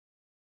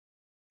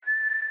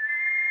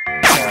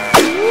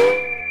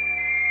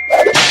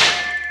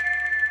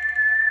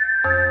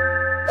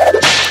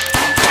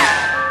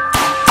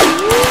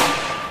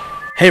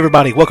Hey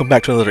everybody, welcome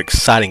back to another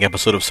exciting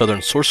episode of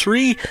Southern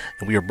Sorcery,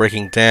 and we are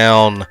breaking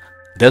down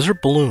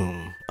Desert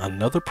Bloom,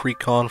 another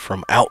precon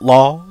from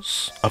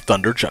Outlaws of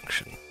Thunder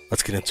Junction.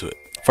 Let's get into it.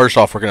 First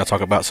off, we're going to talk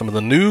about some of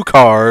the new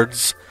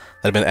cards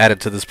that have been added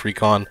to this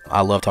precon.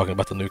 I love talking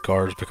about the new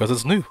cards because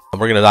it's new.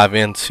 And we're going to dive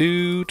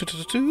into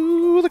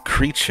the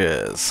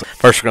creatures.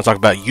 First, we're going to talk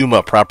about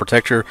Yuma, Proud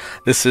Protector.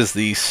 This is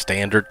the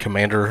standard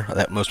commander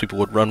that most people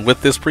would run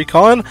with this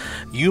precon.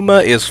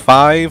 Yuma is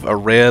 5, a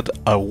red,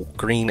 a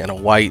green, and a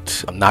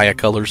white, Naya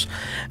colors.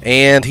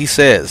 And he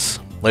says,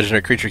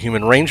 legendary creature,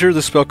 Human Ranger.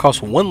 This spell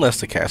costs 1 less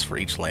to cast for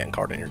each land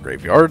card in your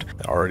graveyard.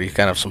 Already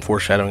kind of some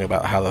foreshadowing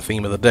about how the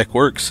theme of the deck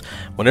works.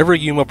 Whenever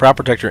Yuma, Proud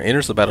Protector,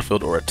 enters the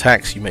battlefield or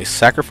attacks, you may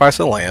sacrifice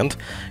a land.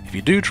 If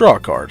you do, draw a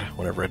card.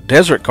 Whenever a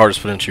desert card is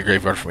put into your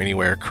graveyard from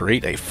anywhere,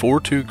 create a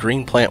 4/2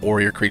 green plant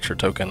warrior creature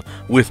token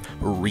with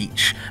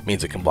reach.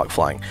 Means it can block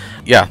flying.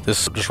 Yeah,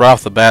 this just right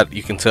off the bat,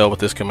 you can tell with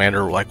this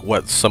commander like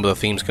what some of the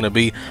theme's going to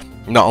be.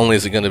 Not only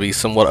is it going to be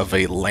somewhat of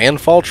a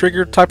landfall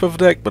trigger type of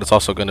deck, but it's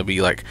also going to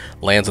be like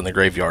lands in the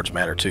graveyards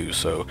matter too.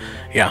 So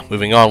yeah,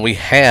 moving on, we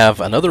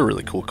have another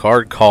really cool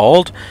card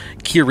called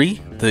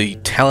Kiri, the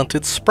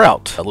Talented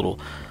Sprout, a little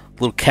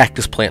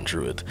cactus plant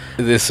druid.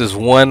 This is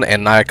 1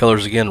 and Naya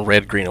colors again,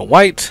 red, green, and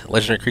white.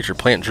 Legendary creature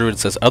plant druid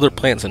says other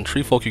plants and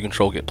tree folk you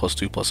control get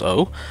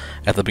 +2/+0.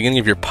 At the beginning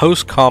of your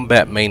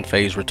post-combat main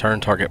phase,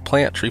 return target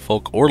plant, tree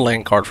folk, or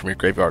land card from your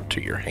graveyard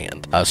to your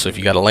hand. So if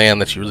you got a land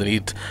that you really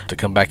need to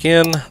come back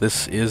in,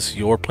 this is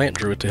your plant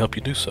druid to help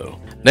you do so.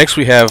 Next,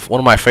 we have one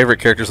of my favorite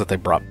characters that they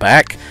brought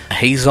back,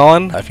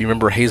 Hazon. If you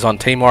remember Hazon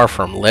Tamar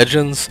from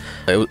Legends,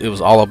 it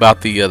was all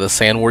about the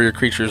Sand Warrior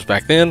creatures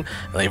back then,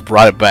 and they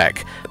brought it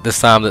back. This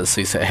time, let's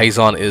see,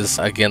 Hazon is,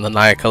 again, the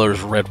Naya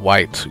colors, red,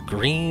 white,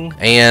 green,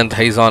 and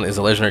Hazon is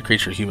a legendary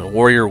creature, Human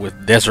Warrior,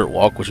 with Desert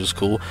Walk, which is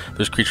cool.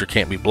 This creature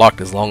can't be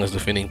blocked as long as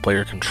defending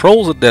player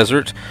controls a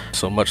desert,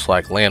 so much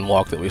like Land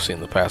Walk that we've seen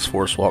in the past,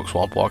 Forest Walk,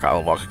 Swamp Walk,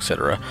 Island Walk,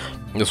 etc.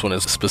 This one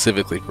is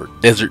specifically for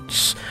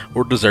deserts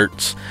or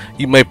deserts.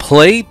 You may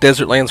play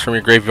desert lands from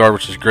your graveyard,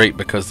 which is great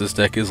because this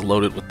deck is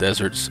loaded with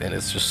deserts and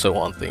it's just so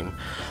on theme.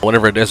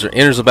 Whenever a desert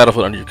enters the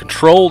battlefield under your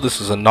control, this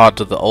is a nod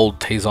to the old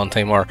Hazon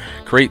Tamar.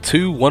 Create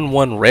 2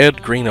 1/1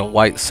 red, green, and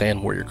white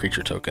Sand Warrior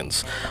creature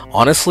tokens.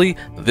 Honestly,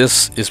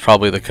 this is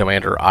probably the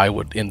commander I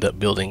would end up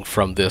building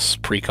from this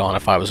precon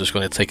if I was just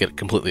going to take it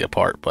completely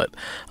apart. But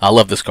I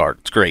love this card.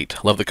 It's great.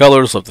 Love the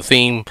colors, love the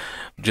theme.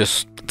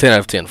 Just 10 out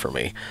of 10 for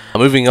me.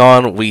 Moving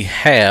on, we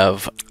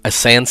have a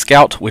Sand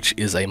Scout, which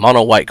is a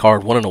mono white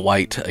card, 1 and a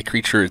white, a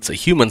creature. It's a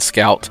human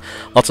scout.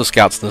 Lots of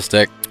scouts in this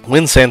deck.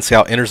 When Sand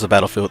Scout enters the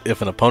battlefield,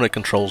 if an opponent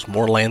controls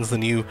more lands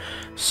than you,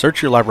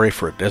 search your library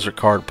for a desert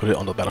card, put it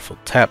on the battlefield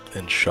tapped,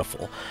 and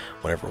shuffle.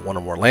 Whenever 1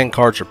 or more land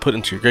cards are put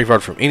into your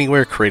graveyard from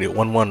anywhere, create a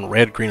 1/1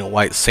 red, green, and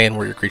white Sand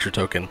Warrior creature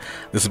token.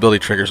 This ability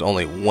triggers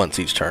only once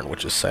each turn,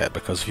 which is sad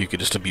because if you could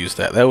just abuse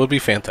that, that would be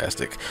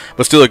fantastic.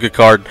 But still a good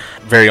card,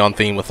 very on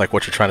theme with like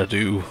what you're trying to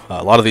do.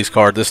 A lot of these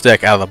cards, this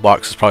deck out of the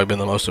box has probably been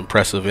the most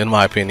impressive in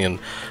my opinion.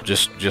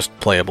 Just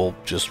playable,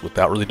 just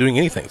without really doing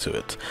anything to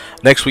it.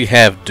 Next we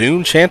have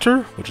Dune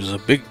Chanter, which is a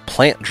big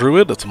plant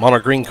druid. It's a mono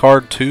green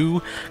card,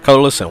 2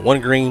 colorless and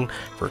 1 green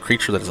for a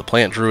creature that is a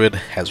plant druid,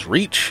 has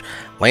reach.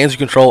 Lands you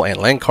control and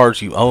land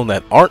cards you own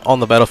that aren't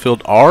on the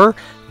battlefield are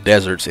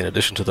deserts in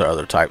addition to their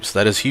other types.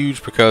 That is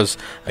huge because,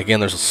 again,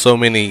 there's so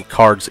many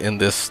cards in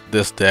this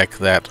deck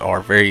that are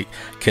very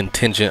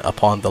contingent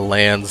upon the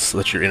lands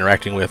that you're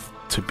interacting with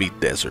to be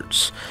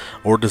deserts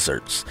or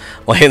deserts.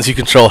 Lands you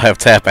control have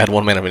tap, add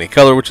 1 mana of any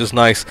color, which is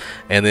nice,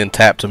 and then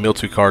tap to mill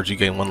 2 cards. You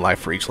gain 1 life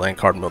for each land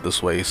card milled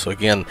this way. So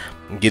again,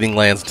 getting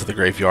lands into the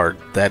graveyard,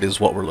 that is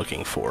what we're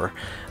looking for.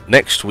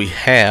 Next we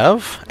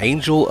have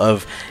Angel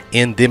of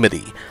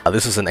Indemnity.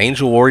 This is an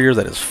Angel Warrior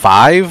that is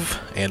 5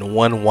 and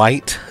 1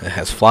 white. It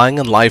has flying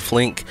and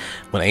lifelink.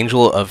 When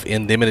Angel of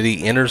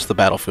Indemnity enters the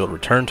battlefield,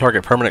 return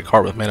target permanent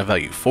card with mana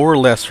value 4 or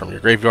less from your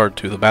graveyard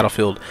to the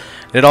battlefield.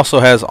 It also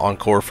has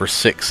Encore for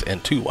 6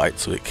 and 2 white,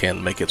 so it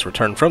can make its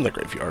return from the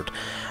graveyard.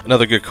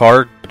 Another good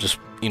card, just,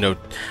 you know,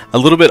 a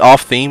little bit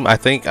off theme, I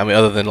think. I mean,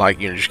 other than like,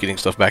 you know, just getting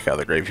stuff back out of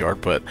the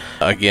graveyard. But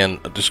again,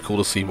 just cool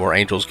to see more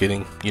angels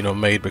getting, you know,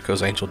 made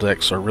because angel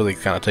decks are really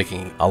kind of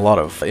taking a lot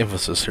of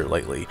emphasis here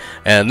lately.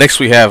 And next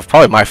we have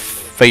probably my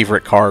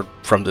favorite card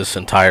from this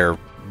entire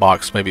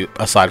box, maybe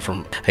aside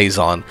from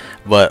Hazon,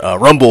 but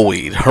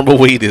Rumbleweed.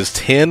 Rumbleweed is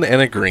 10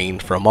 and a green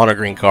for a mono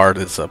green card.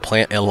 It's a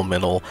plant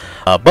elemental,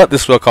 but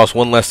this spell costs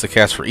 1 less to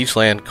cast for each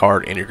land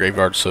card in your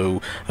graveyard,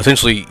 so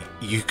essentially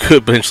you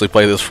could potentially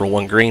play this for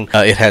 1 green.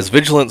 It has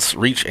Vigilance,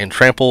 Reach, and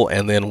Trample,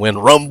 and then when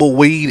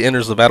Rumbleweed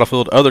enters the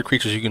battlefield, other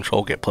creatures you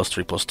control get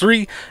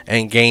 +3/+3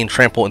 and gain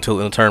Trample until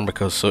the end of turn,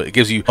 because so it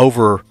gives you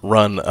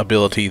Overrun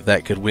ability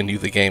that could win you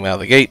the game out of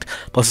the gate.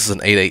 Plus it's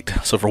an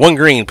 8/8, so for 1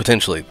 green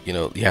potentially, you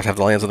know, you have to have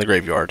the lands in the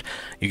graveyard.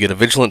 You get a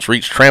Vigilance,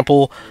 Reach,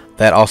 Trample.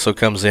 that also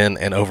comes in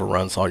and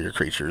overruns all your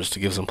creatures to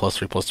give them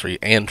 +3/+3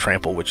 and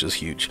trample, which is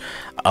huge.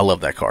 I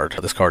love that card.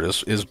 This card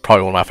is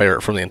probably one of my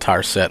favorite from the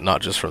entire set,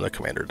 not just from the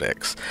commander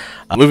decks.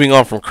 Moving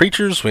on from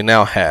creatures, we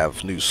now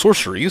have new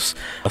sorceries.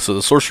 So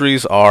the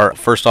sorceries are,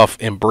 first off,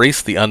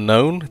 Embrace the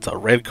Unknown. It's a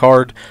red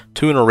card,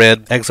 2 and a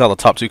red. Exile the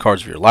top 2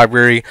 cards of your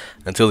library.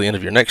 Until the end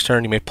of your next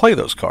turn, you may play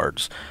those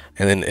cards.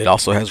 And then it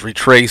also has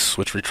Retrace,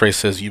 which Retrace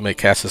says you may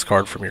cast this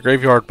card from your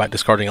graveyard by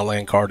discarding a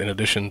land card in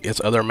addition to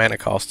its other mana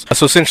costs.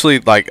 So essentially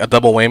like a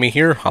double whammy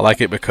here. I like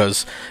it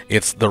because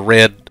it's the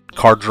red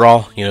card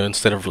draw, you know,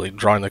 instead of really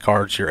drawing the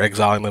cards, you're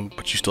exiling them,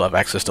 but you still have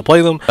access to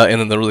play them. And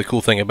then the really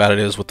cool thing about it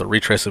is with the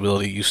Retrace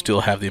ability, you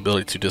still have the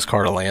ability to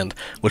discard a land,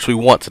 which we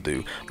want to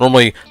do.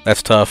 Normally,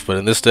 that's tough, but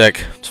in this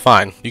deck, it's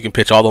fine. You can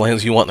pitch all the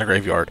lands you want in the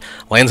graveyard.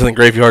 Lands in the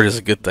graveyard is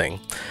a good thing.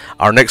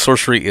 Our next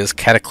sorcery is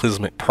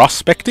Cataclysmic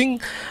Prospecting.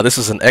 This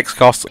is an X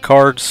cost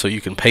card, so you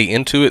can pay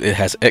into it. It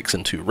has X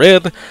and 2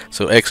 red,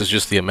 so X is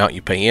just the amount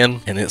you pay in,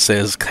 and it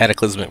says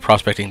Cataclysmic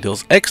Prospecting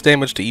deals X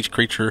damage to each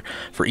creature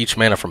for each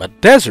mana from a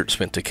desert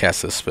spent to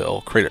cast this spell.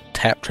 Create a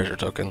tap treasure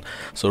token.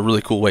 So a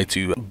really cool way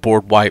to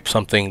board wipe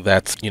something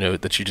that's, you know,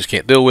 that you just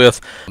can't deal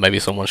with. Maybe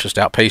someone's just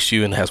outpaced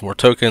you and has more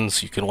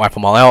tokens. You can wipe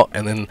them all out,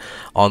 and then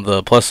on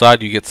the plus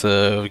side, you get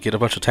to get a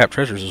bunch of tap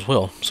treasures as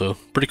well. So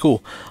pretty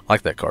cool. I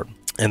like that card.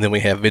 And then we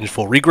have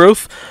Vengeful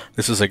Regrowth.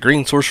 This is a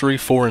green sorcery,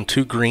 4 and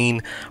 2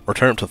 green.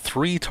 Return up to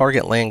 3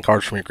 target land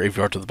cards from your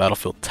graveyard to the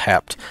battlefield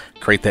tapped.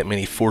 Create that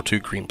mini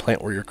 4/2 green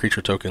plant warrior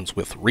creature tokens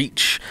with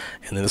reach.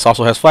 And then this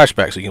also has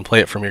flashback, so you can play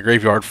it from your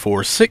graveyard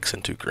for 6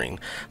 and 2 green.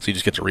 So you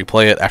just get to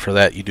replay it. After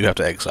that, you do have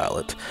to exile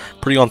it.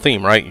 Pretty on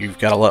theme, right? You've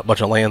got a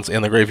bunch of lands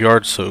in the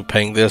graveyard, so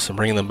paying this and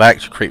bringing them back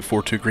to create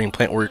 4/2 green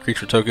plant warrior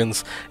creature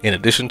tokens in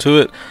addition to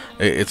it,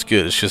 it's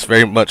good. It's just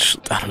very much,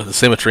 I don't know, the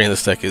symmetry in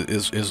this deck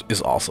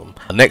is awesome.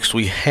 Next,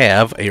 we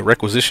have a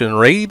Requisition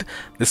Raid.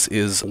 This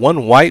is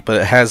 1 white, but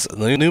it has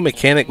the new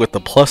mechanic with the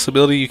plus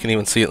ability. You can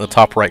even see it in the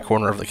top right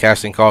corner of the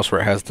casting cost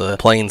where it has the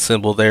plane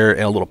symbol there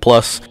and a little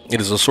plus.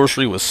 It is a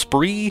sorcery with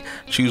Spree.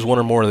 Choose 1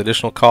 or more of the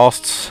additional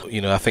costs.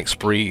 You know, I think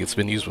Spree, it's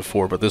been used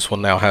before, but this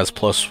one now has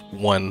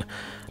 +1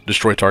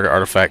 destroy target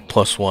artifact,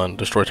 +1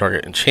 destroy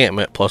target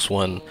enchantment,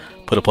 +1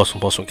 put a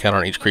 +1/+1 counter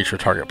on each creature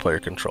target player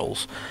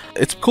controls.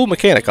 It's a cool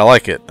mechanic. I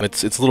like it.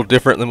 It's a little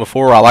different than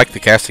before. I like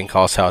the casting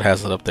cost, how it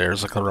has it up there.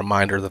 It's like a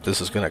reminder that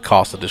this is going to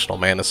cost additional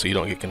mana, so you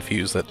don't get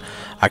confused that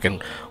I can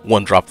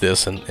 1-drop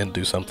this and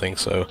do something.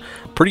 So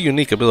pretty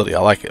unique ability. I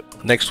like it.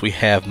 Next we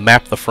have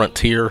Map the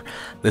Frontier.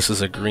 This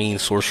is a green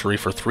sorcery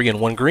for 3 and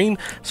 1 green.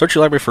 Search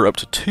your library for up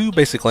to 2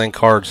 basic land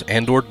cards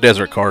and or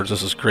desert cards.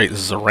 This is great.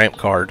 This is a ramp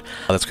card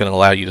that's going to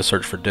allow you to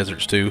search for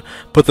deserts too.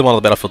 Put them on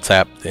the battlefield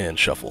tapped and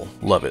shuffle.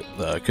 Love it.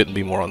 Couldn't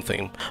be more on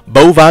theme.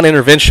 Bovine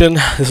Intervention.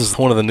 This is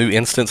one of the new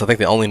instants. I think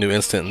the only new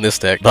instant in this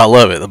deck, but I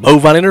love it. The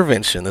Bovine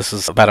Intervention. This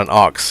is about an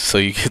ox. So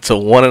you get to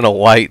 1 and a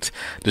white,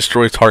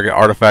 destroy target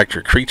artifact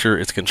or creature.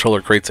 Its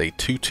controller creates a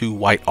 2/2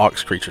 white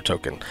ox creature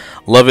token.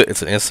 Love it.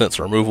 It's an instant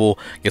removal.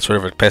 Gets rid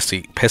of a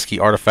pesky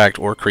artifact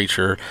or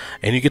creature,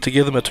 and you get to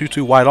give them a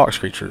 2/2 white ox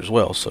creature as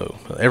well. So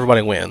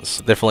everybody wins.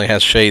 Definitely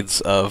has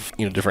shades of,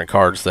 you know, different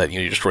cards that, you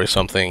know, you destroy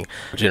something,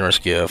 Generous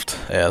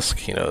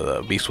Gift-esque, you know,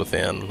 the Beast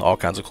Within, all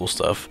kinds of cool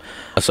stuff.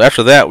 So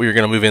after that, we're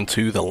going to move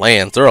into the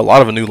lands. There are a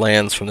lot of new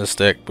lands from this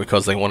deck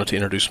because they wanted to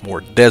introduce more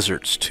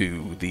deserts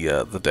to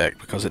the deck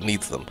because it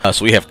needs them.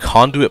 So we have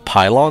Conduit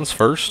Pylons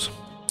first.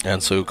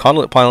 And so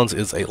Conduit Pylons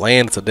is a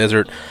land, it's a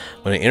desert.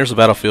 When it enters the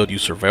battlefield, you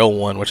surveil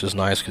 1, which is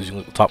nice because you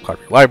look at the top card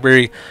of your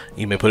library.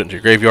 You may put it into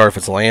your graveyard. If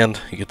it's land,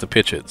 you get to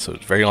pitch it. So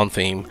it's very on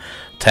theme.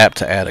 Tap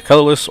to add a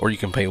colorless, or you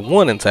can pay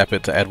 1 and tap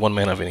it to add 1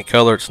 mana of any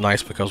color. It's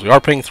nice because we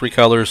are paying 3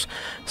 colors,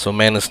 so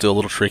mana is still a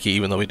little tricky.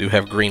 Even though we do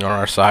have green on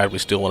our side, we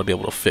still want to be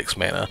able to fix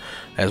mana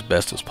as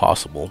best as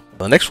possible.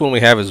 The next one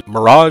we have is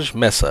Mirage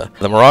Mesa.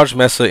 The Mirage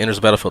Mesa enters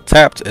the battlefield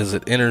tapped. As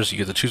it enters, you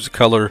get to choose a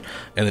color,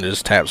 and then it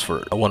just taps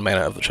for 1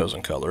 mana of the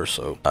chosen color.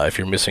 So if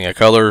you're missing a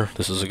color,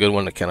 this is a good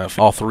one to kind of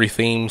all 3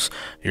 themes.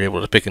 You're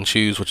able to pick and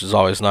choose, which is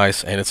always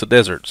nice, and it's a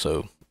desert,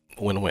 so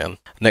win-win.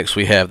 Next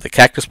we have the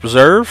Cactus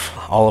Preserve.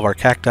 All of our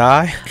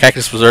cacti.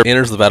 Cactus Preserve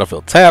enters the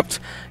battlefield tapped.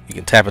 You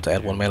can tap it to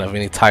add 1 mana of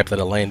any type that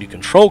a land you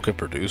control can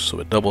produce, so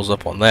it doubles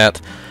up on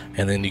that.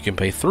 And then you can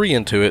pay 3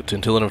 into it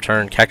until end of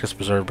turn. Cactus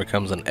Preserve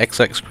becomes an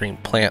XX green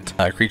plant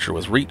creature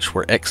with reach,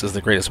 where X is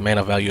the greatest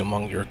mana value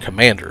among your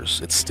commanders.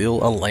 It's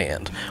still a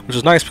land, which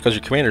is nice because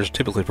your commanders are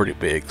typically pretty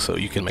big, so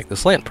you can make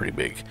this land pretty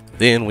big.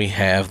 Then we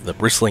have the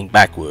Bristling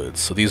Backwoods.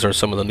 So these are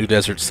some of the new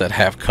deserts that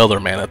have color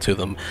mana to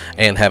them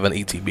and have an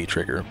ETB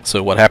trigger.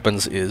 So what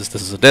happens is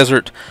this is a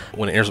desert.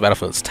 When it enters the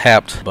battlefield, it's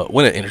tapped, but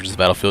when it enters the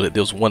battlefield, it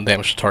deals 1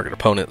 damage to target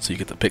opponent. So you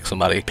get to pick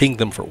somebody, ping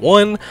them for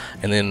 1,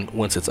 and then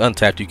once it's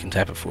untapped, you can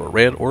tap it for a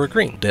red or a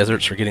green.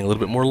 Deserts are getting a little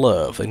bit more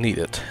love. They need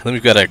it. Then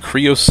we've got a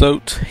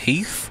Creosote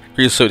Heath.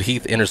 Creosote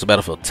Heath enters the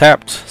battlefield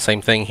tapped.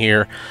 Same thing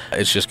here.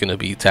 It's just going to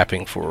be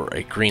tapping for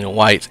a green and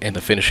white, and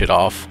to finish it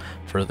off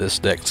for this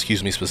deck,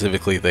 excuse me,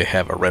 specifically, they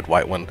have a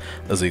red-white one.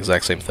 Does the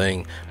exact same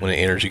thing. When it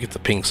enters, you get to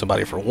ping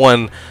somebody for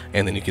 1,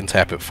 and then you can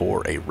tap it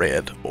for a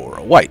red or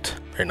a white.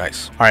 Very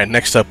nice. Alright,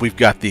 next up we've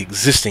got the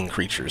existing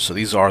creatures. So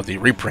these are the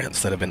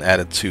reprints that have been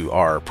added to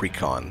our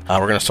precon. We're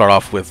going to start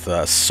off with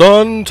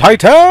Sun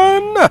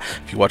Titan!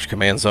 If you watch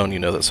Command Zone, you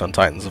know that Sun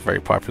Titan is a very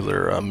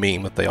popular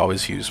meme that they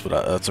always use, but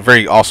it's a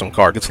very awesome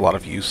card. Gets a lot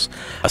of use.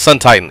 Sun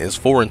Titan is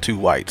 4 and 2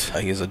 white.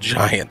 He is a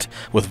giant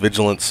with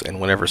vigilance, and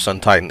whenever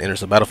Sun Titan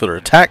enters the battlefield or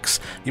attacks,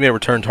 you may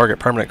return target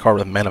permanent card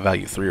with mana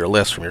value 3 or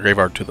less from your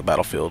graveyard to the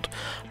battlefield.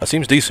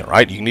 Seems decent,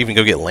 right? You can even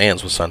go get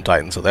lands with Sun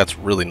Titan, so that's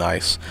really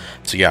nice.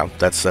 So yeah,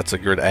 that's a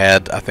good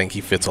add. I think he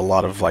fits a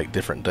lot of like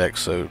different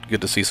decks, so good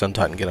to see Sun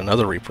Titan get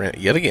another reprint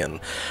yet again.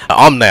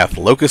 Omnath,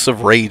 Locus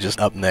of Rage, is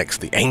up next.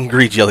 The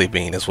Angry Jelly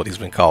Bean is what he's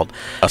been called.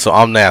 So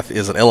Omnath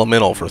is an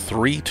elemental for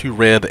 3, 2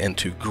 red, and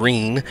 2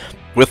 green,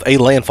 with a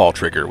landfall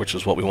trigger, which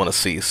is what we want to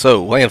see.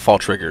 So landfall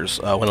triggers,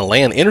 when a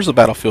land enters the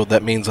battlefield,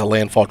 that means a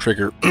landfall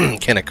trigger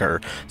can occur.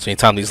 So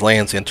anytime these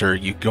lands enter,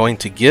 you're going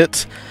to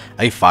get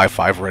a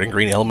 5/5 red and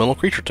green elemental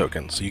creature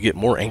token. So you get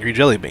more Angry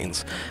Jelly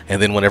Beans.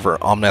 And then whenever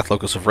Omnath,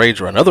 Locus of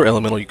Rage, or another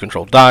elemental you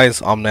control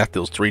dies, Omnath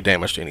deals 3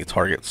 damage to any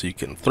target, so you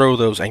can throw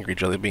those Angry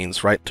Jelly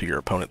Beans right to your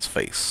opponent's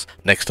face.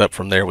 Next up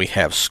from there we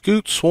have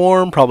Scoot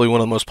Swarm, probably one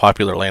of the most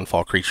popular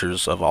landfall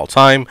creatures of all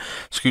time.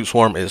 Scoot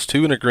Swarm is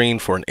 2 and a green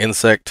for an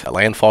insect. A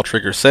landfall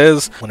trigger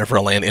says, whenever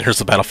a land enters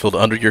the battlefield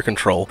under your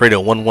control, create a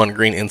 1/1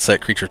 green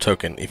insect creature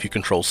token. If you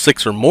control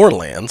 6 or more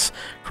lands,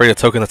 create a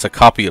token that's a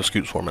copy of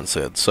Scoot Swarm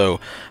instead. So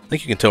I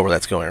think you can tell where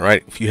that's going,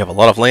 right? If you have a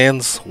lot of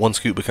lands, 1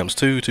 Scoot becomes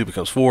 2, 2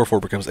 becomes 4, 4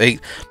 becomes 8,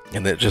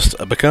 and it just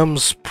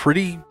becomes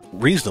pretty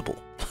reasonable.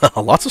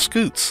 Lots of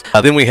scoots.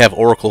 Then we have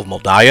Oracle of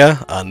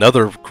Moldiah,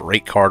 another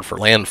great card for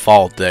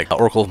landfall deck.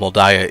 Oracle of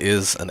Moldiah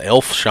is an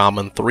elf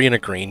shaman, 3 and a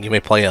green. You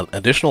may play an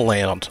additional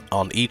land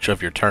on each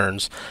of your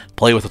turns,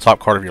 play with the top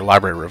card of your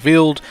library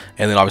revealed,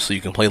 and then obviously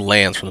you can play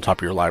lands from the top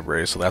of your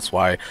library, so that's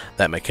why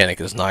that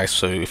mechanic is nice.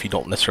 So if you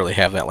don't necessarily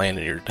have that land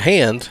in your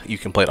hand, you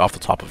can play it off the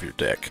top of your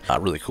deck.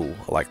 Really cool.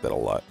 I like that a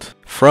lot.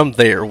 From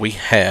there, we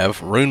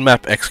have Rune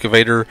Map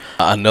Excavator,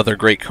 another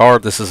great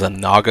card. This is a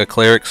Naga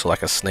Cleric, so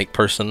like a snake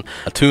person.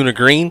 A 2 and a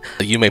green.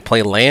 You may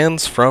play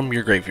lands from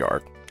your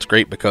graveyard. It's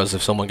great because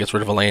if someone gets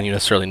rid of a land you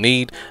necessarily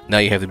need, now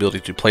you have the ability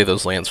to play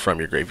those lands from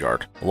your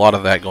graveyard. A lot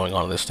of that going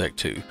on in this deck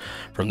too.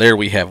 From there,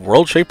 we have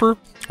World Shaper.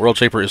 World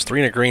Shaper is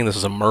 3 and a green. This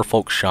is a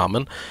Merfolk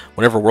Shaman.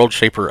 Whenever World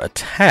Shaper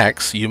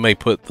attacks, you may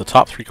put the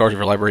top 3 cards of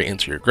your library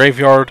into your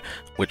graveyard,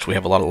 which we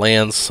have a lot of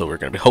lands, so we're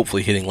going to be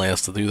hopefully hitting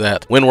lands to do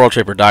that. When World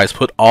Shaper dies,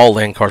 put all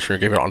land cards from your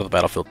graveyard onto the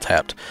battlefield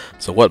tapped.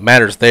 So what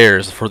matters there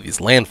is for these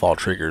landfall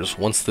triggers,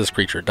 once this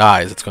creature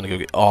dies, it's going to go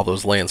get all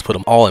those lands, put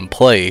them all in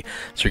play,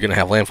 so you're going to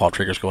have landfall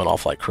triggers going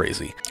off like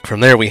crazy.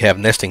 From there, we have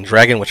Nesting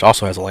Dragon, which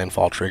also has a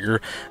landfall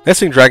trigger.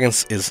 Nesting Dragon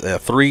is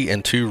 3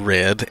 and 2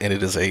 red, and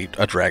it is a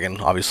dragon,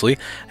 obviously.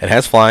 It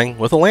has flying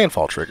with a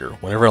landfall trigger.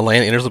 Whenever a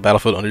land enters the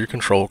battlefield under your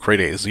control, create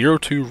a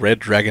 0/2 red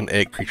dragon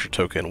egg creature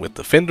token with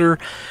Defender,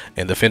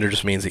 and Defender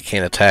just means it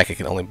can't attack, it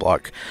can only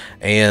block.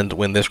 And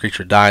when this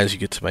creature dies, you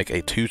get to make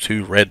a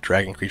 2/2 red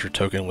dragon creature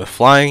token with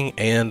flying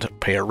and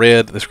pay a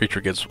red. This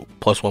creature gets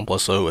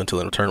 +1/+0 until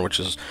end of turn, which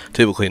is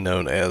typically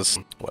known as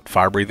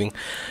fire breathing,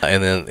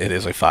 and then it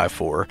is a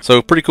 5/4.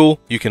 So pretty cool.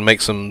 You can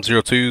make some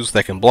 0/2s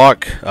that can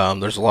block.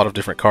 There's a lot of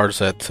different cards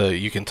that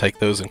you can take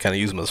those and kind of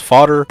use them as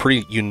fodder.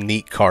 Pretty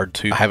unique card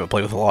too. I haven't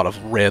played with a lot of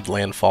red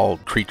landfall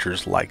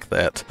creatures like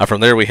that.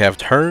 From there we have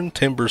Turn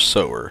Timber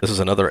Sower. This is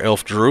another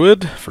elf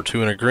druid for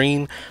 2 and a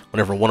green.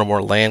 Whenever 1 or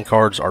more land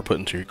cards are put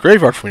into your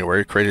graveyard from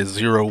anywhere, create a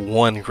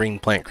 0/1 green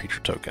plant creature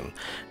token.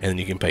 And then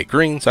you can pay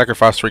green,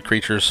 sacrifice 3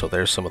 creatures, so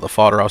there's some of the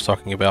fodder I was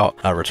talking about.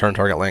 Return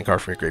target land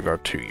card from your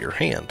graveyard to your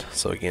hand.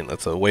 So again,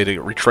 that's a way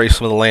to retrace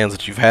some of the lands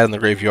that you've had in the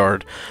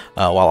graveyard,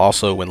 while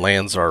also when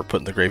lands are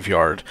put in the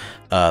graveyard,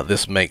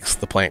 this makes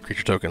the plant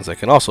creature tokens that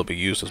can also be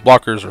used as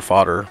blockers or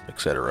fodder,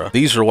 etc.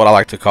 These are what I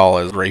like to call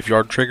as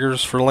graveyard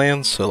triggers for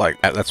lands, so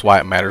like that's why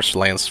it matters for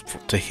lands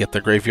to hit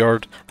the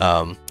graveyard.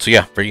 So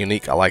yeah, very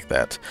unique. I like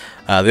that.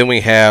 Then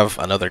we have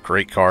another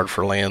great card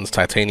for lands,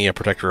 Titania,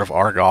 Protector of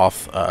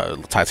Argoth.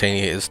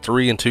 Titania is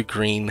 3 and 2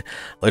 green,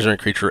 legendary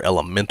creature,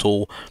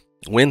 elemental.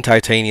 When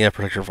Titania,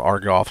 Protector of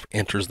Argoth,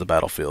 enters the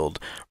battlefield,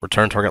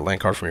 return target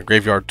land card from your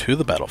graveyard to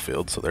the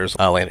battlefield. So there's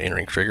a land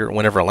entering trigger.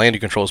 Whenever a land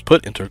you control is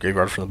put into a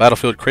graveyard from the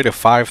battlefield, create a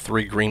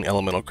 5/3 green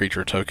elemental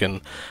creature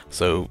token.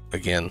 So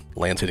again,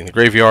 lands hitting the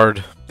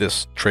graveyard.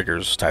 This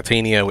triggers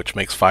Titania, which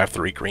makes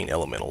 5/3 green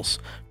elementals.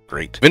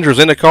 Great. Avengers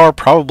Zendikar,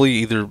 probably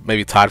either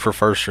maybe tied for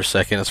first or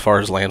second as far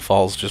as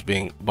landfalls, just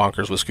being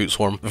bonkers with Scoot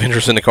Swarm.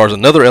 Avengers Zendikar is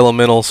another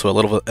elemental, so a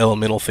little bit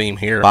elemental theme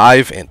here.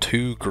 5 and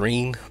 2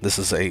 green. This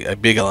is a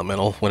big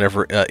elemental.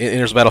 Whenever it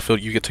enters the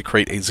battlefield, you get to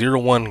create a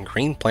 0/1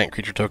 green plant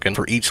creature token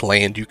for each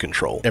land you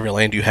control. Every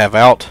land you have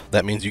out,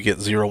 that means you get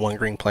 0/1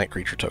 green plant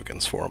creature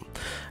tokens for them.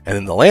 And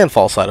then the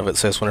landfall side of it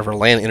says whenever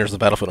land enters the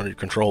battlefield under your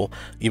control,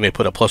 you may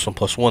put a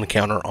 +1/+1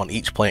 counter on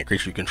each plant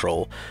creature you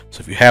control.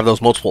 So if you have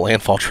those multiple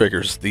landfall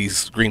triggers,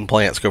 these green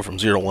plants go from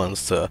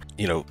 0/1s to,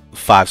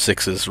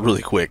 5/6s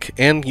really quick,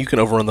 and you can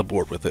overrun the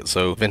board with it.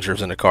 So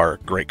Ventures in a card,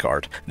 great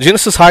card.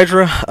 Genesis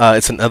Hydra,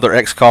 it's another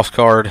X cost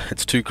card.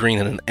 It's 2 green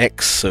and an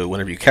X, so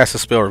whenever you cast a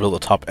spell, reveal the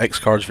top X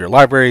cards of your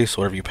library.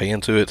 So whatever you pay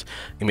into it,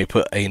 you may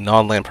put a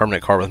non-land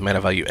permanent card with mana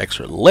value X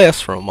or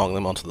less from among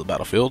them onto the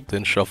battlefield,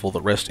 then shuffle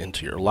the rest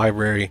into your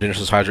library.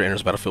 Genesis Hydra enters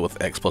the battlefield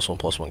with X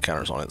 +1/+1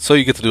 counters on it. So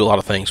you get to do a lot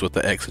of things with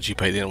the X that you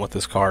paid in with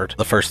this card.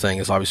 The first thing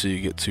is obviously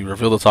you get to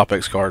reveal the top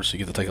X cards, so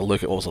you get to take a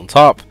look at what was on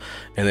top,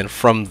 and then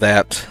from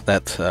that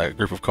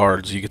group of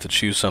cards, you get to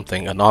choose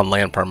something, a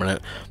non-land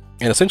permanent,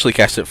 and essentially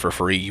cast it for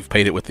free. You've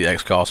paid it with the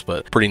X cost,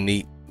 but pretty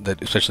neat that,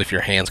 especially if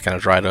your hand's kind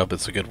of dried up,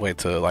 it's a good way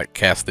to like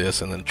cast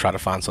this and then try to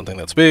find something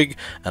that's big,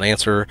 an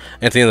answer.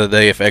 And at the end of the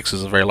day, if X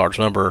is a very large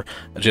number,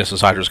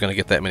 Genesis Hydra is going to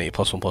get that many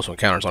 +1/+1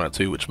 counters on it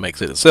too, which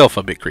makes it itself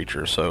a big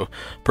creature. So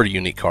pretty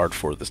unique card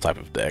for this type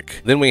of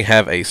deck. Then we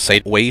have a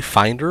Satyr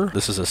Wayfinder.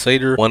 This is a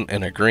Satyr, 1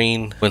 and a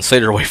green. When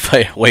Satyr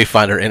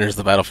Wayfinder enters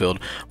the battlefield,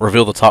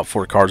 reveal the top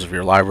 4 cards of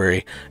your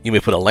library. You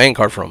may put a land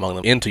card from among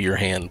them into your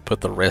hand,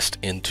 put the rest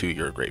into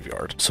your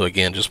graveyard. So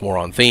again, just more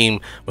on theme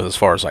with as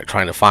far as like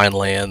trying to find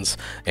lands.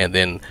 And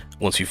then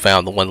once you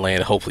found the one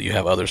land, hopefully you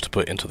have others to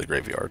put into the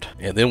graveyard.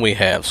 And then we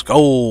have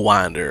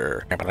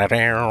Skullwinder.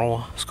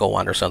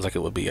 Skullwinder sounds like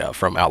it would be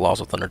from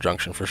Outlaws of Thunder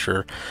Junction for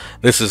sure.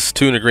 This is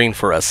 2 and a green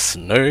for a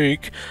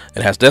snake.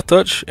 It has Death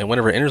Touch, and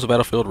whenever it enters the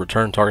battlefield,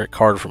 return target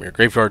card from your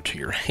graveyard to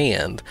your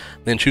hand.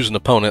 Then choose an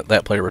opponent.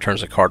 That player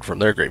returns a card from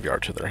their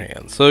graveyard to their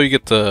hand. So you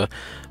get to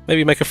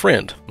maybe make a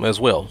friend as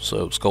well.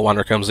 So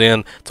Skullwinder comes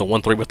in. It's a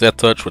 1/3 with Death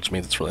Touch, which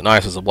means it's really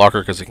nice as a blocker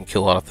because it can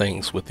kill a lot of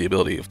things with the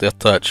ability of Death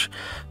Touch.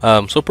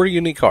 So pretty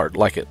unique card,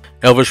 like it.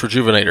 Elvish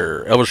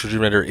Rejuvenator. Elvish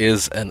Rejuvenator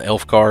is an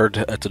elf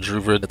card. It's a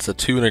druid. It's a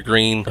 2 and a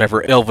green.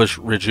 Whenever Elvish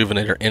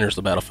Rejuvenator enters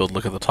the battlefield,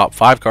 look at the top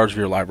 5 cards of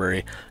your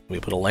library. We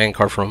put a land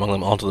card from among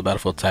them onto the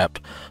battlefield tap.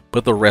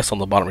 Put the rest on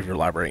the bottom of your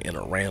library in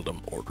a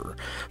random order.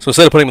 So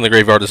instead of putting them in the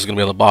graveyard, this is going to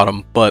be on the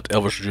bottom, but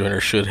Elvish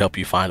Rejuvenator should help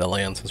you find a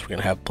land since we're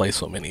going to have play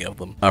so many of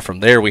them.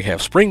 From there, we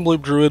have Spring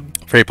Bloom Druid.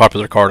 Very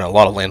popular card in a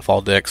lot of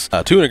landfall decks.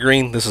 2 and a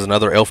green. This is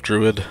another elf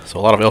druid. So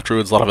a lot of elf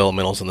druids, a lot of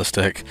elementals in this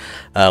deck.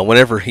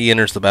 Whenever he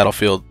enters the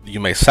battlefield, you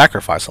may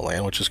sacrifice a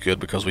land, which is good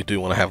because we do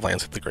want to have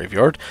lands hit the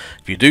graveyard.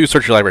 If you do,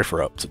 search your library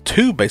for up to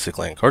 2 basic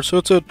land cards, so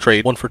it's a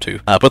trade, 1 for 2.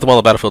 Put them on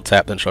the battlefield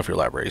tap, then shuffle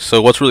your library.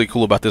 So what's really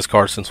cool about this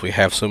card, since we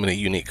have so many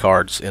unique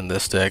cards in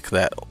this deck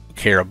that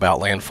care about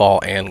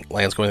landfall and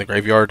lands going to the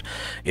graveyard,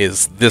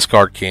 is this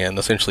card can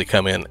essentially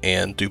come in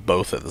and do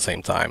both at the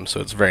same time. So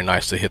it's very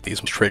nice to hit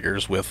these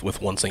triggers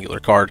with one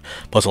singular card,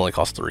 plus it only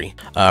costs 3.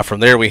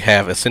 From there we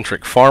have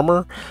Eccentric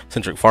Farmer.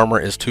 Eccentric Farmer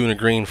is 2 and a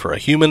green for a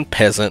human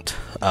peasant.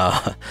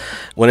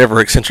 Whenever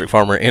Eccentric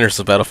Farmer enters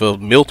the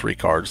battlefield, mill 3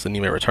 cards, then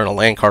you may return a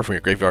land card from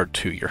your graveyard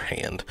to your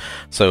hand.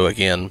 So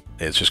again,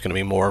 it's just going to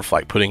be more of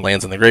like putting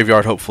lands in the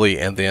graveyard hopefully,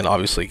 and then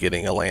obviously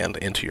getting a land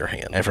into your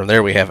hand. And from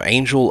there we have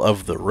Angel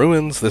of the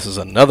Ruins. This is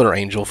another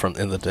angel from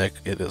in the deck.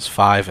 It is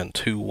 5 and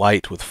 2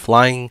 white with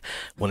flying.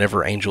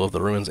 Whenever Angel of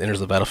the Ruins enters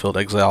the battlefield,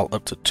 exile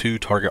up to 2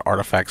 target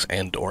artifacts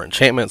and or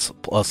enchantments.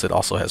 Plus it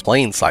also has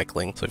plane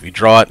cycling. So if you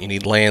draw it, you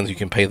need lands, you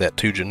can pay that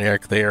 2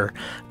 generic there.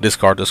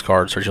 Discard,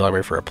 search your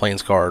library for a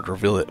plains card,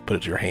 reveal it, put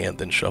it to your hand,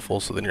 then shuffle.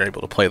 So then you're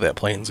able to play that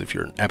plains if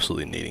you're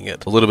absolutely needing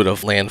it. A little bit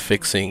of land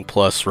fixing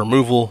plus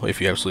removal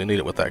if you absolutely need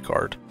it with that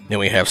card. Then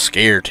we have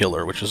Scare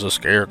Tiller, which is a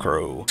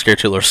Scarecrow. Scare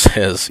Tiller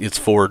says it's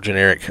 4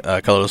 generic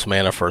colorless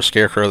mana for a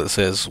Scarecrow that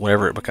says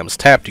whenever it becomes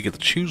tapped, you get to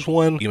choose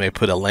one. You may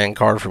put a land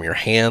card from your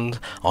hand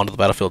onto the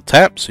battlefield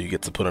tap, so you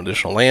get to put an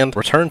additional land.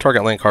 Return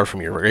target land card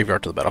from your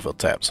graveyard to the battlefield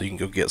tap, so you can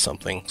go get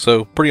something.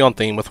 So pretty on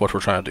theme with what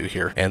we're trying to do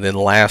here. And then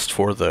last,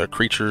 for the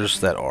creatures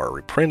that are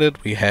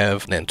reprinted, we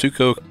have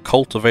Nantuko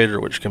Cultivator,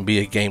 which can be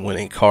a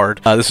game-winning card.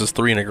 This is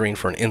 3 and a green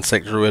for an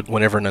insect druid.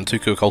 Whenever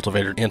Nantuko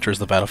Cultivator enters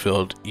the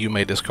battlefield, you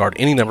may discard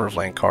any number of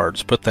land cards,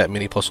 put that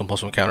many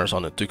 +1/+1 counters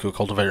on the Nantuko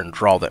Cultivator, and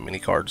draw that many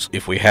cards.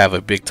 If we have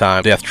a big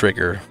time death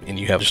trigger and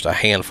you have just a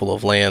handful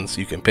of lands,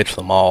 you can pitch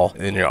them all,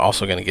 and then you're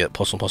also going to get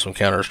 +1/+1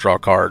 counters, draw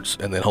cards,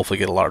 and then hopefully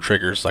get a lot of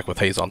triggers like with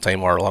Haze on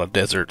Tamar, a lot of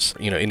deserts,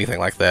 anything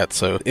like that.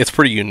 So it's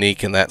pretty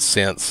unique in that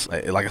sense.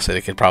 Like I said,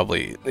 it could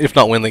probably, if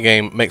not win the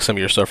game, make some of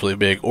your stuff really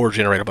big or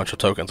generate a bunch of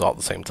tokens all at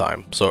the same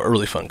time. So a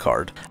really fun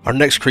card. Our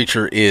next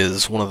creature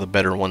is one of the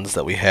better ones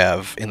that we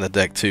have in the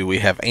deck too. We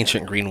have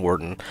Ancient Green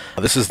Warden.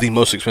 This is the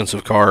most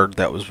expensive card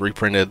that was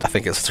reprinted. I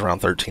think it's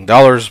around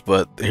 $13,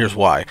 but here's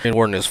why. Green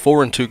Warden is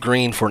 4 and 2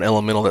 green for an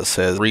elemental that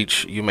says reach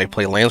which you may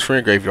play lands from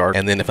your graveyard,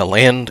 and then if a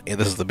land, and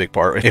this is the big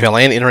part, if a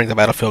land entering the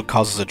battlefield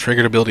causes a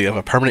triggered ability of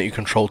a permanent you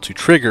control to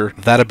trigger,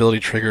 that ability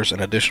triggers an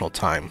additional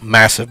time.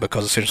 Massive,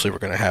 because essentially we're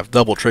going to have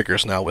double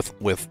triggers now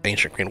with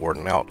Ancient Green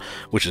Warden out,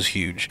 which is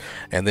huge.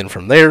 And then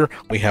from there,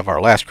 we have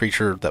our last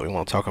creature that we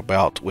want to talk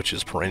about, which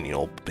is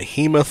Perennial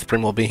Behemoth.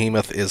 Perennial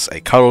Behemoth is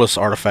a colorless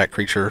artifact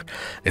creature.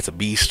 It's a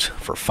beast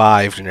for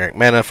 5 generic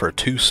mana for a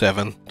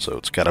 2/7, so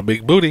it's got a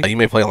big booty. You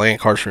may play land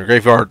cards from your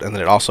graveyard, and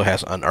then it also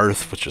has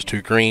Unearth, which is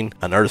 2 green.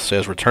 Unearth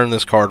says return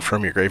this card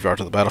from your graveyard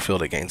to the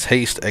battlefield. It gains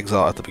haste,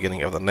 exile at the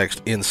beginning of the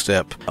next end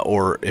step,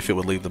 or if it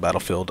would leave the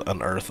battlefield,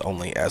 Unearth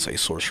only as a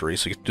sorcery.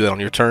 So you can do that on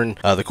your turn.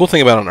 The cool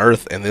thing about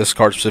Unearth, and this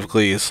card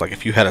specifically, is like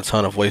if you had a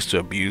ton of ways to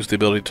abuse the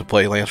ability to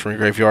play lands from your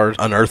graveyard,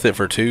 Unearth it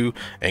for 2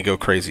 and go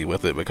crazy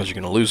with it, because you're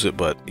going to lose it,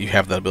 but you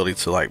have that ability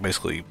to like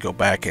basically go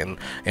back and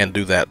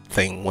do that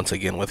thing once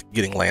again with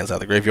getting lands out of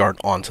the graveyard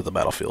onto the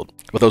battlefield.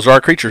 But those are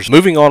our creatures.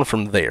 Moving on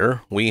from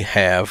there, we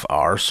have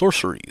our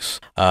sorceries.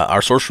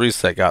 Our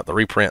sorceries that got the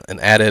reprint and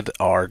added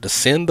are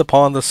Descend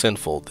Upon the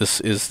Sinful. This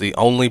is the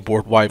only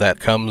board wipe that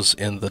comes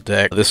in the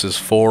deck. This is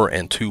 4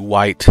 and 2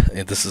 white,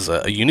 and this is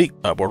a unique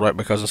board wipe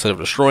because instead of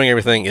destroying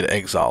everything, it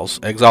exiles.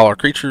 Exile our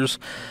creatures,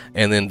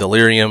 and then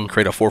Delirium,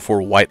 create a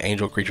 4/4 white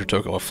angel creature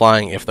token with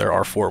flying if there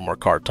are 4 or more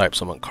card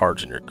types among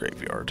cards in your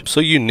graveyard. So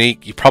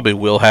unique. You probably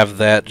will have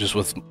that just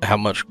with how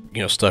much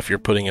stuff you're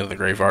putting into the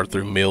graveyard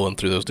through mill and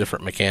through those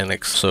different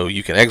mechanics. So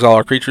you can exile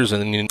our creatures,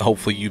 and then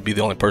hopefully you'd be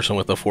the only person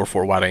with a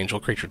 4/4 white angel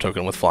creature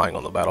token with flying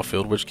on the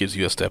battlefield, which gives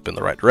you a step in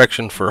the right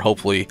direction for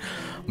hopefully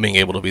being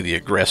able to be the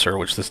aggressor,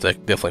 which this deck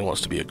definitely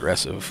wants to be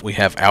aggressive. We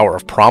have Hour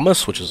of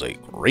Promise, which is a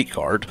great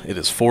card. It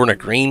is 4 and a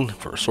green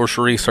for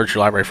sorcery. Search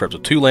your library for up to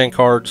 2 land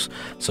cards,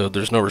 so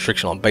there's no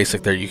restriction on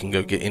basic there. You can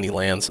go get any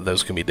lands.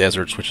 Those can be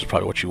deserts, which is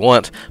probably what you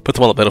want. Put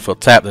them on the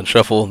battlefield, tap, then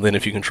shuffle. Then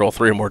if you control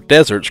 3 or more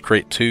deserts,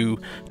 create 2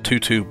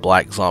 2/2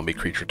 black zombie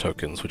creature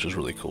tokens, which is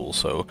really cool.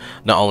 So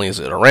not only is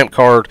it a ramp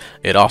card,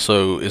 it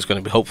also is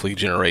going to hopefully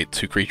generate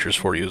 2 creatures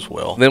for you as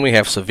well. Then we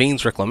have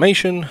Savine's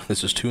Reclamation.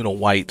 This is 2 and a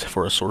white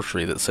for a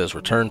sorcery that says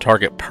return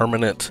target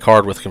permanent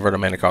card with converted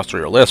mana cost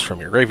 3 or less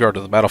from your graveyard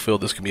to the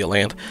battlefield. This can be a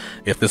land.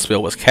 If this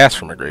spell was cast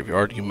from a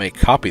graveyard, you may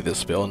copy this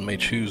spell and may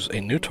choose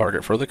a new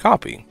target for the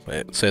copy.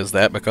 It says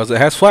that because it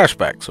has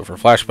flashback. So for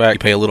flashback, you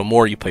pay a little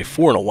more. You pay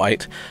 4 and a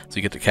white, so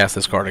you get to cast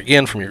this card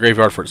again from your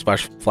graveyard for its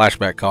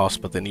flashback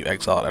cost, but then you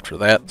exile it after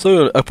that.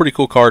 So a pretty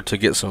cool card to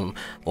get some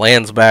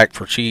lands back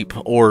for cheap,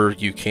 or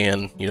you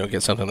can,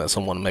 get something that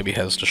someone maybe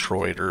has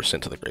destroyed or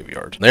sent to the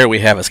graveyard. There we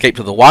have Escape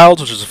to the Wilds,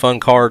 which is a fun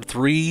card.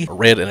 3, a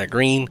red and a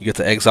green. You get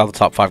to exile the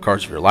top 5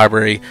 cards of your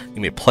library.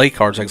 You may play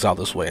cards exiled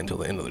this way until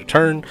the end of the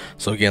turn.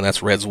 So again,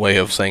 that's red's way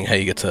of saying, hey,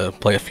 you get to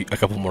play a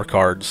couple more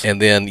cards,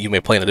 and then you may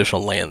play an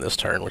additional land this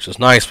turn, which is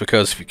nice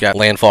because if you've got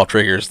landfall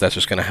triggers, that's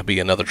just going to be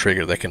another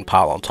trigger that can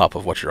pile on top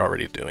of what you're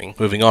already doing.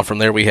 Moving on from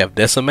there, we have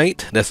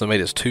Decimate.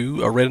 Decimate is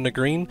 2, a red and a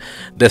green.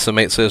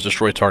 Decimate says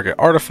destroy target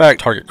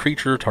artifact, target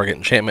creature, target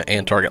enchantment,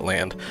 and target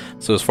land.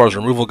 So as far as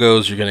removal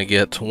goes, you're going to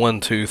get 1,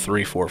 2,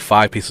 3, 4,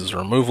 5 pieces of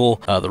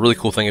removal. The really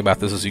cool thing about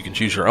this is you can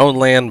choose your own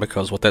land,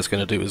 because what that's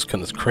going to do is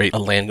kind of create a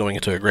land going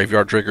into a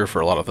graveyard trigger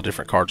for a lot of the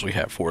different cards we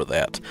have for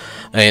that.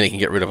 And it can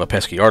get rid of a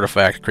pesky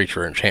artifact,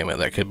 creature, or enchantment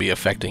that could be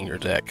affecting your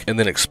deck. And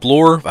then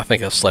Explore, I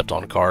think a slept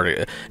on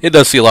card. It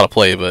does see a lot of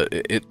play, but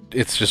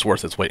it's just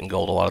worth its weight in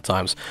gold a lot of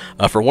times.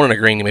 For 1 and a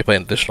green, you may play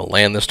an additional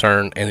land this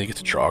turn, and you get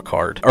to draw a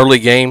card. Early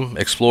game,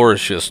 Explore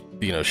is just,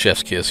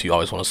 chef's kiss. You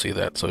always want to see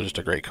that, so just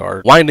a great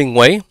card. Winding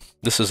Way.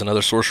 This is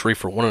another sorcery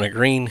for 1 and a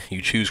green.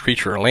 You choose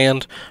creature or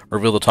land,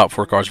 reveal the top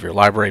 4 cards of your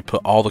library,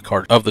 put all the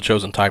cards of the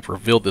chosen type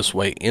revealed this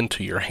way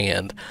into your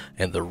hand,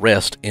 and the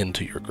rest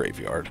into your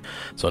graveyard.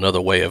 So another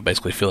way of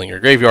basically filling your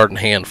graveyard and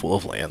hand full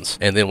of lands.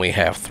 And then we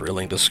have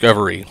Thrilling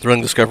Discovery.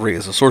 Thrilling Discovery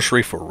is a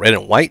sorcery for red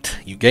and white.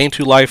 You gain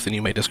 2 life, then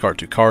you may discard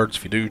 2 cards.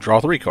 If you do, draw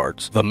 3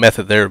 cards. The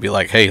method there would be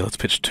like, hey, let's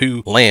pitch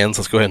 2 lands,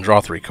 let's go ahead and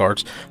draw 3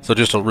 cards. So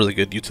just a really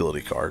good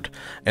utility card.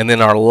 And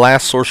then our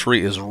last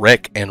sorcery is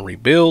Wreck and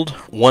Rebuild.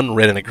 1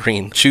 red and a green.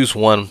 Choose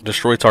 1,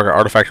 destroy target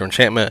artifact or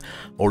enchantment,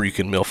 or you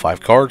can mill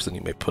 5 cards. Then you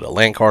may put a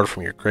land card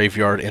from your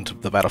graveyard into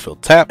the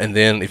battlefield tap. And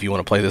then if you want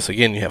to play this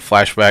again, you have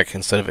flashback.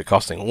 Instead of it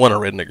costing 1 a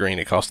red and a green,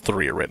 it costs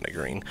 3 a red and a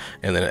green,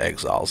 and then it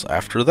exiles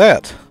after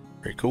that.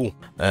 Very cool.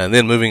 And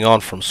then moving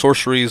on from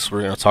sorceries,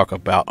 we're going to talk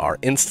about our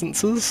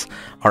instances.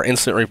 Our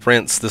instant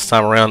reprints. This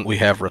time around, we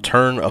have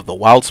Return of the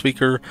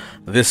Wildspeaker.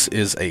 This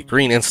is a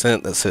green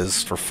instant that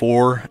says for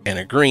 4 and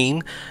a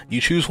green, you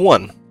choose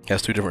 1.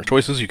 Has 2 different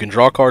choices. You can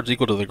draw cards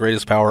equal to the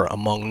greatest power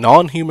among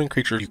non-human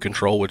creatures you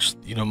control, which,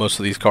 most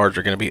of these cards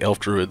are going to be elf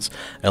druids,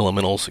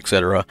 elementals,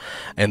 etc.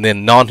 And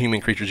then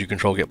non-human creatures you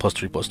control get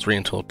 +3/+3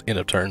 until end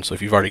of turn. So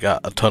if you've already got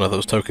a ton of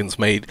those tokens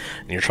made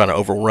and you're trying to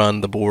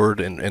overrun the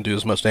board and do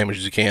as much damage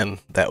as you can,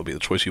 that would be the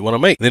choice you want to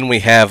make. Then we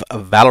have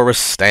Valorous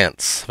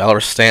Stance.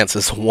 Valorous Stance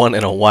is 1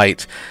 and a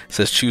white. It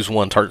says choose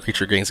 1, target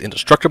creature gains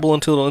indestructible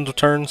until the end of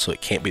turn, so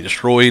it can't be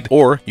destroyed,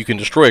 or you can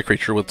destroy a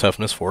creature with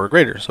toughness 4 or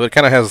greater. So it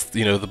kind of has,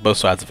 the both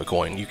sides of a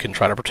coin. You can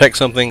try to protect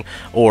something,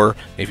 or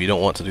if you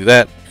don't want to do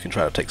that, you can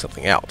try to take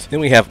something out. Then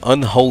we have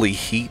Unholy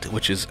Heat,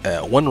 which is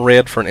 1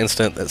 red for an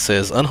instant that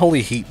says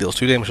Unholy Heat deals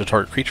 2 damage to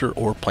target creature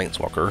or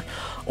planeswalker.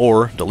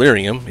 Or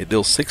Delirium, it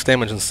deals 6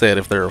 damage instead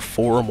if there are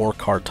 4 or more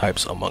card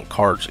types among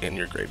cards in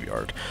your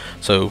graveyard.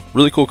 So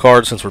really cool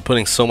card. Since we're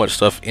putting so much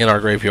stuff in our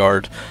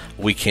graveyard,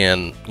 we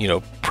can, you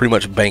know, pretty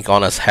much bank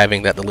on us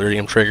having that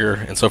Delirium trigger,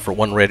 and so for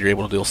 1 red you're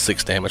able to deal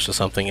 6 damage to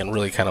something and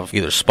really kind of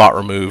either spot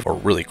remove or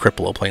really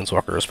cripple a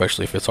planeswalker,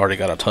 especially if it's already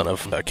got a ton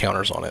of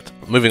counters on it.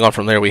 Moving on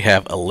from there, we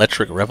have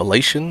Electric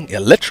Revelation. 2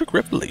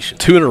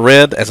 in a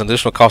red. As an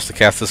additional cost to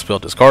cast this spell,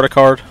 discard a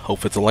card.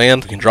 Hope it's a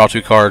land. You can draw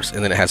 2 cards,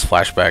 and then it has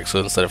flashback, so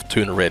instead of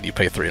 2 in a red you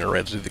pay 3 in a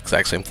red to do the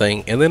exact same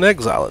thing, and then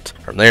exile it.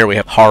 From there we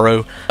have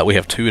Harrow. We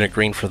have 2 in a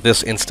green for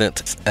this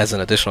instant. As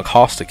an additional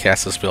cost to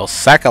cast this spell,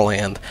 sack a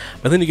land,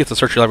 but then you get to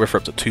search your library for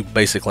up to 2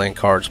 basic land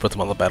cards, put them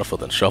on the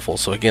battlefield and shuffle.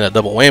 So again, a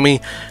double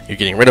whammy. You're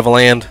getting rid of a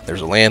land,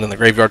 there's a land in the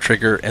graveyard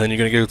trigger, and then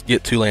you're going to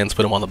get 2 lands,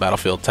 put them on the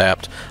battlefield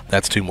tapped.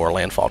 That's 2 more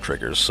landfall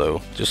triggers,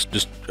 so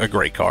just a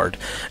great card.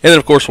 And then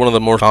of course, one of the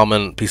more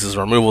common pieces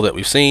of removal that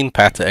we've seen,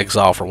 Path to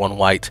Exile for 1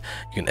 white.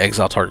 You can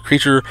exile target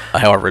creature,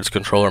 however its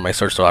controller may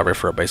search the library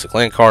for a basic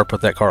land card,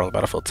 put that card on the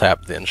battlefield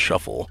tapped, then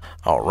shuffle.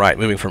 Alright,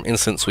 moving from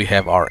instants, we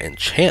have our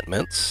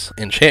enchantments.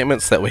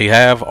 Enchantments that we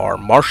have are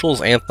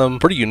Marshal's Anthem,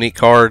 pretty unique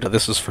card.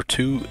 This is for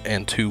 2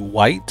 and 2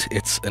 white.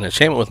 It's an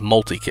enchantment with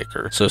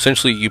multi-kicker. So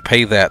essentially you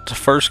pay that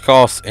first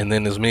cost, and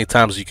then as many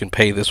times as you can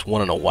pay this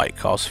 1 and a white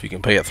cost. If you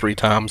can pay it 3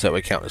 times, that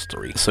would count as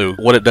 3. So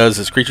what it does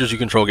is creatures you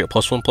control get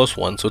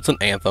 +1/+1, so it's an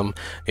anthem.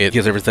 It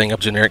gives everything a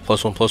generic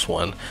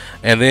 +1/+1.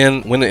 And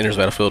then when it enters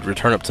the battlefield,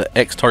 return up to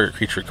X target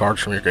creature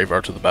cards from your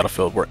graveyard to the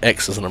battlefield, where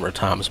X is the number of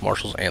times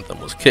Marshal's Anthem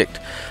was kicked.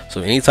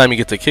 So anytime you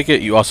get to kick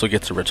it, you also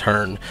get to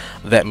return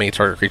that many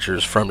target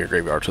creatures from your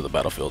graveyard to the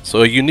battlefield.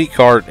 So a unique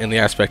card in the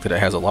aspect that it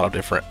has a lot of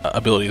different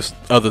abilities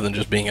other than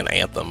just being an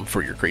anthem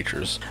for your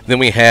creatures. Then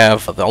we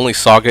have the only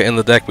saga in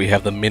the deck. We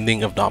have the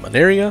Mending of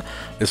Dominaria.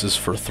 This is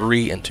for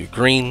 3 and 2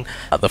 green.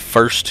 The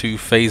first 2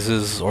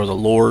 phases or the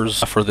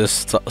lores for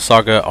this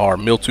saga are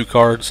mill 2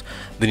 cards.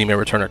 Then you may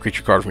return a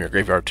creature card from your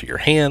graveyard to your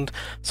hand.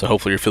 So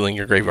hopefully you're filling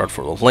your graveyard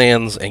full of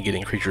lands and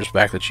getting creatures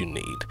back that you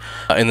need.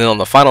 And then on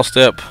the final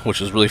step,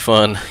 which is really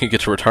fun, you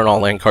get to return all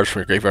land cards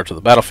from your graveyard to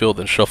the battlefield,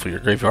 then shuffle your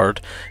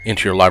graveyard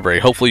into your library.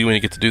 Hopefully when you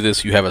get to do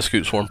this, you have a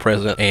Scoot Swarm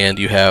present and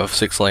you have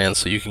 6 lands,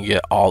 so you can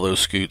get all those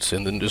scoots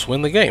and then just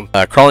win the game.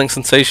 Crawling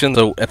Sensation.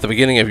 So at the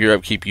beginning of your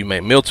upkeep, you may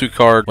mill 2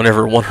 cards.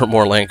 Whenever 1 or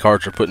more land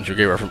cards are put into your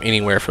graveyard from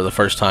anywhere for the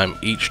first time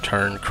each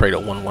turn, create a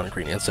 1/1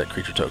 green insect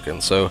creature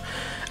token. So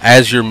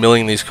as you're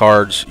milling these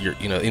cards,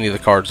 any of the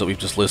cards that we've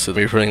just listed,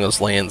 when you're putting those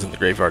lands in the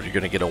graveyard, you're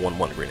going to get a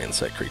 1/1 green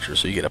insect creature,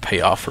 so you get a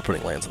payoff for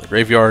putting lands in the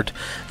graveyard.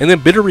 And then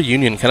Bitter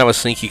Reunion, kind of a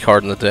sneaky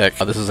card in the deck.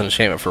 This is an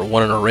enchantment for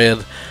 1 and a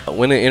red.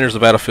 When it enters the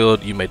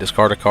battlefield, you may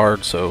discard a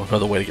card, so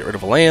another way to get rid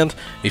of a land.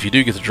 If you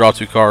do, get to draw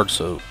 2 cards,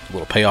 so a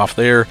little payoff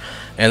there.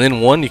 And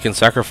then 1, you can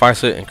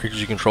sacrifice it, and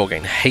creatures you control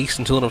gain haste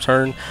until end of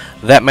turn.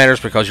 That matters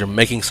because you're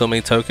making so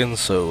many tokens.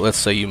 So let's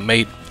say you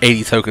made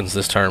 80 tokens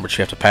this turn, but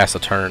you have to pass the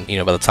turn.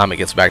 By the time it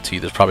gets back to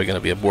you, there's probably going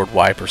to be a board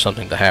wipe or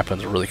something to happen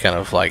to really kind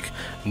of like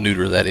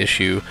neuter that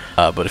issue.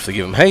 But if they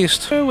give them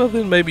haste, well,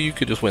 then maybe you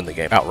could just win the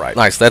game outright.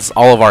 Nice, that's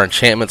all of our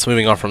enchantments.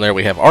 Moving on from there,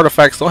 we have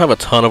artifacts. Don't have a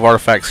ton of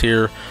artifacts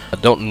here. I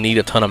don't need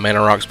a ton of mana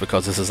rocks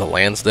because this is a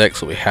lands deck,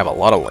 so we have a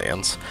lot of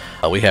lands.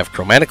 We have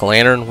Chromatic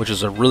Lantern, which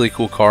is a really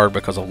cool card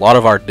because a lot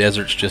of our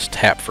deserts just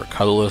tap for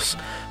colorless.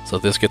 So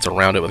this gets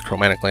around it with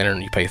Chromatic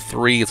Lantern. You pay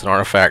 3, it's an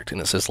artifact, and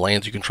it says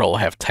lands you control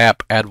have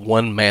tap, add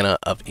 1 mana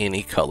of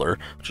any color,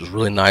 which is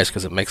really nice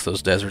because it makes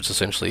those deserts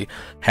essentially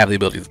have the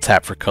ability to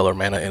tap for color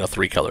mana in a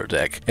 3-color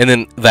deck. And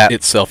then that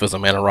itself is a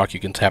mana rock you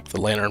can tap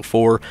the lantern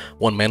for,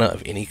 1 mana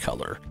of any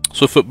color.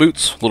 Swiftfoot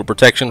Boots, a little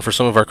protection for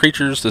some of our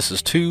creatures. This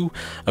is 2.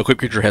 Equipped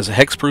creature has a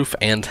hexproof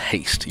and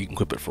haste. You can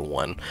equip it for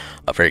 1.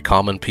 A very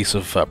common piece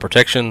of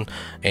protection,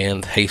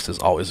 and haste is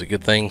always a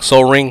good thing.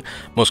 Soul Ring,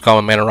 most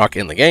common mana rock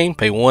in the game.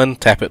 Pay 1,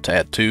 tap it to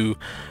add 2.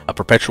 A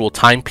Perpetual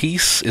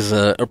Timepiece is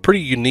a pretty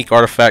unique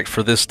artifact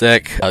for this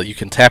deck. You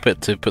can tap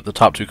it to put the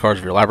top 2 cards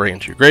of your library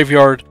into your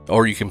graveyard,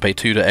 or you can pay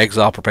 2 to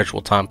exile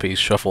Perpetual Timepiece,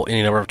 shuffle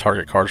any number of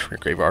target cards from your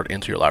graveyard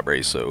into your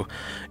library. So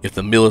if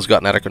the mill has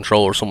gotten out of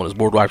control or someone has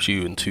board wiped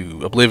you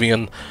into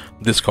oblivion,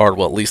 this card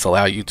will at least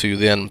allow you to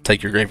then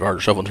take your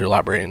graveyard, shuffle into your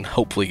library, and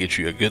hopefully get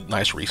you a good,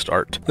 nice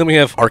restart. Then we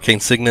have Arcane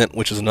Signet,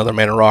 which is another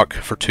mana rock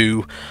for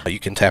 2. You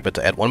can tap it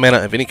to add 1 mana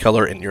of any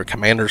color in your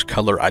commander's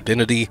color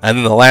identity. And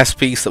then the last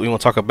piece that we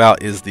want to talk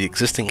about is the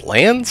existing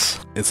lands.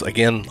 It's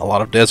again a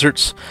lot of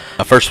deserts.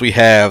 First we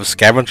have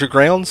Scavenger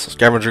Grounds.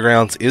 Scavenger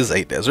Grounds is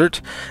a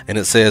desert, and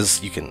it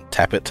says you can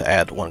tap it to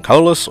add 1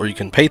 colorless, or you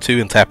can pay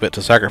 2 and tap it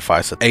to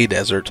sacrifice a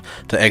desert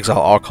to exile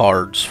all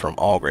cards from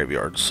all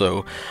graveyards.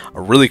 So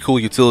a really cool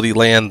utility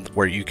land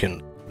where you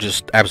can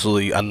just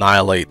absolutely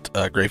annihilate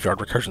graveyard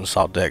recursion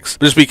style decks.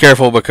 Just be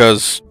careful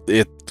because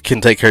it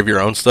can take care of your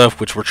own stuff,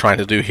 which we're trying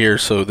to do here,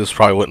 so this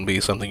probably wouldn't be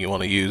something you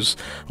want to use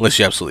unless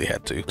you absolutely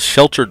had to.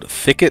 Sheltered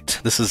Thicket.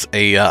 This is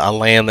a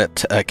land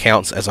that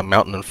counts as a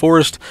mountain and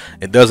forest.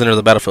 It does enter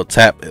the battlefield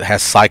tap. It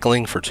has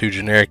cycling for 2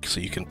 generic, so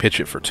you can pitch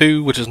it for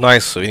 2, which is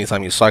nice. So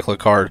anytime you cycle a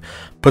card,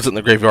 puts it in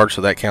the graveyard,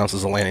 so that counts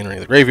as a land entering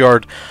the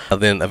graveyard.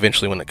 Then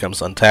eventually when it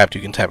comes untapped,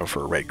 you can tap it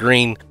for a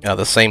red-green.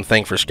 The same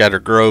thing for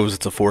Scattered Groves.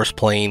 It's a forest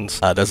plains.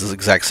 Does this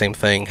exact same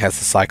thing, has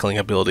the cycling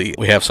ability.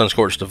 We have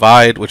Sunscorched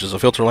Divide, which is a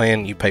filter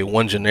land. You pay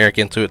 1 generic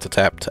into it to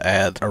tap to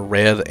add a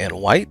red and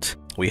white.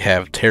 We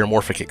have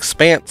Terramorphic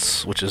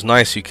Expanse, which is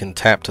nice. You can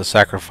tap to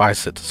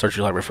sacrifice it to search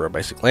your library for a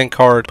basic land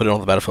card, put it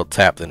on the battlefield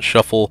tap, then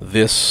shuffle.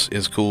 This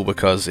is cool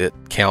because it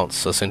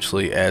counts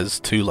essentially as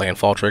 2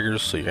 landfall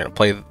triggers. So you're going to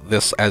play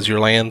this as your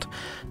land,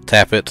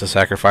 tap it to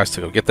sacrifice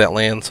to go get that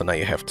land. So now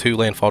you have 2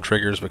 landfall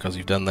triggers because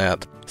you've done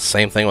that.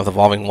 Same thing with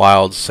Evolving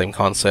Wilds, same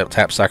concept.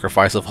 Tap,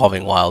 sacrifice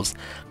Evolving Wilds,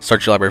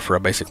 search your library for a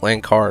basic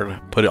land card,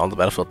 put it on the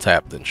battlefield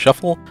tap, then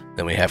shuffle.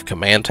 Then we have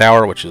Command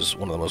Tower, which is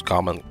one of the most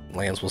common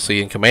lands we'll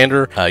see in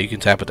Commander. You can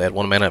tap it to add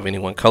 1 mana of any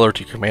one color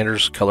to your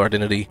commander's color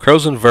identity.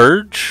 Crozen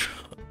Verge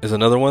is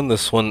another one.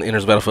 This one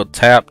enters the battlefield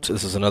tapped.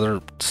 This is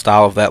another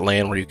style of that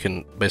land where you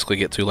can basically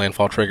get 2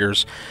 landfall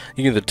triggers.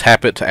 You can either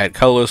tap it to add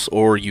colorless,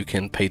 or you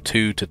can pay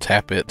 2 to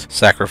tap it,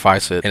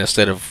 sacrifice it, and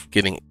instead of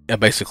getting a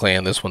basic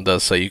land, this one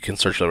does say you can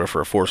search over for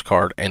a forest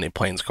card and a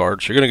plains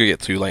card. So you're going to go get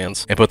 2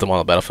 lands and put them on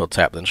the battlefield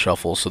tap, then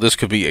shuffle. So this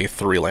could be a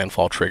 3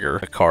 landfall trigger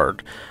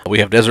card. We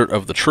have Desert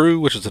of the True,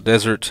 which is a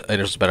desert. It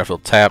enters the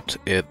battlefield tapped.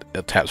 It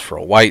taps for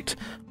a white,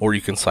 or you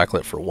can cycle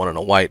it for 1 and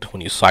a white.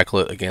 When you cycle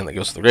it, again, that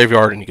goes to the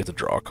graveyard and you get to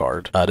draw a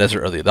card.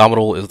 Desert of the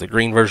Indomitable is the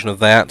green version of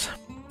that.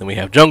 Then we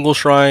have Jungle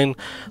Shrine.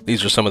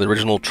 These are some of the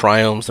original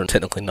triomes. They're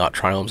technically not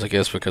triomes, I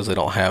guess, because they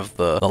don't have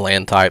the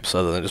land types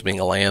other than just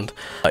being a land.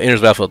 Enters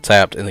battlefield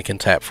tapped, and they can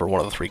tap for one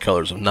of the 3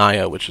 colors of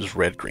Naya, which is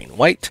red, green,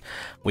 white.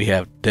 We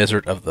have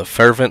Desert of the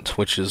Fervent,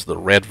 which is the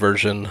red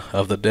version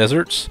of the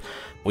deserts.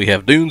 We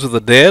have Dunes of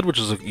the Dead, which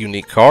is a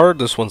unique card.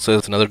 This one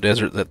says another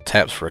desert that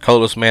taps for a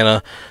colorless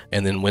mana,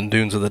 and then when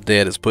Dunes of the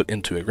Dead is put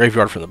into a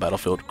graveyard from the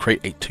battlefield,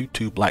 create a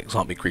 2/2 black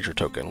zombie creature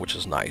token, which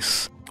is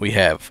nice. We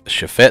have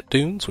Shafet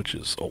Dunes, which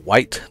is a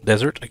white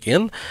desert.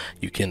 Again,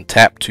 you can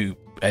tap to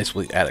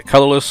basically add a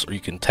colorless, or you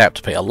can tap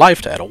to pay a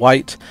life to add a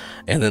white.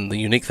 And then the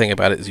unique thing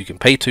about it is you can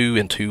pay 2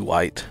 and 2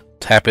 white,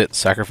 tap it,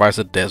 sacrifice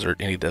a desert.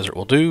 Any desert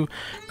will do.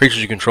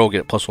 Creatures you control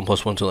get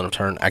 +1/+1 until end of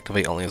turn,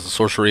 activate only as a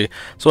sorcery.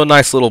 So a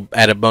nice little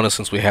added bonus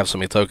since we have so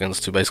many tokens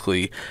to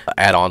basically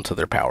add on to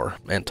their power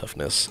and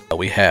toughness.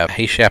 We have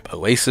Hayshap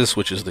Oasis,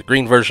 which is the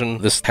green version.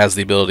 This has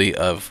the ability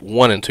of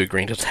 1 and 2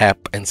 green to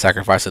tap and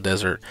sacrifice a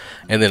desert,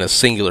 and then a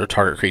singular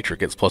target creature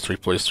gets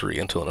 +3/+3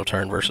 until end of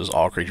turn versus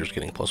all creatures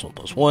getting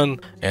 +1/+1.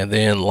 And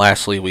then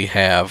lastly we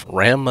have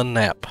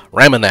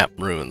Ramanap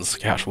Ruins.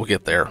 Gosh, we'll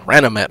get there.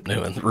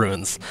 Ramanap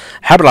Ruins.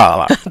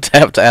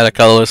 Tap to add a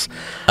colorless,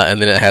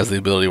 and then it has the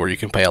ability where you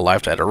can pay a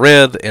life to add a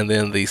red, and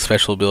then the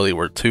special ability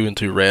where 2 and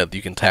 2 red,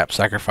 you can tap,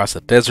 sacrifice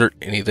a desert,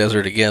 any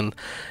desert again,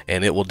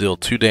 and it will deal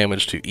 2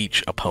 damage to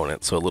each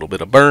opponent. So a little bit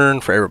of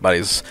burn for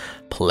everybody's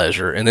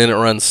pleasure. And then it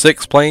runs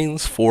 6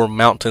 plains, 4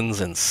 mountains,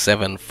 and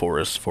 7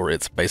 forests for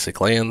its basic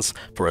lands,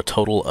 for a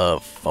total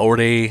of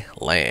 40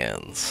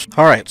 lands.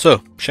 Alright,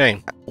 so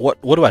Shane,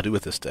 what do I do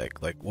with this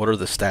deck? Like, what are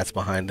the stats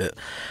behind it?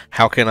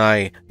 How can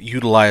I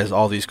utilize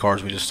all these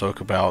cards we just spoke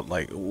about?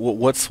 Like,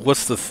 what's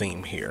the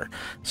theme here?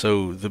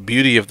 So the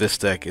beauty of this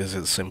deck is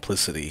its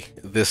simplicity.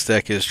 This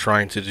deck is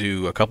trying to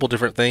do a couple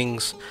different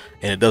things,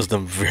 and it does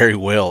them very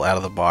well out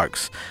of the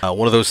box.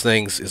 One of those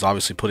things is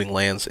obviously putting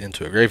lands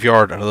into a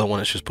graveyard. Another one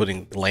is just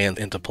putting land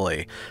into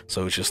play.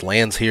 So it's just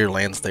lands here,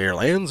 lands there,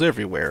 lands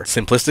everywhere.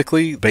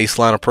 Simplistically,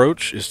 baseline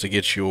approach is to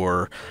get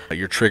your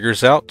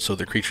triggers out. So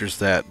the creatures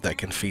that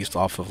can feast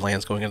off of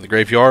lands going into the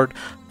graveyard,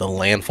 the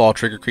landfall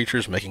trigger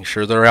creatures, making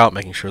sure they're out,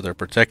 making sure they're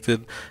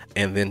protected,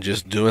 and then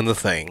just doing the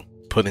thing.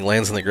 Putting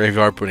lands in the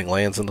graveyard, putting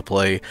lands into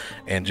play,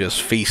 and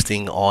just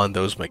feasting on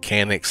those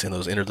mechanics and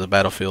those enter the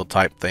battlefield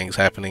type things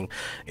happening.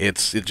 It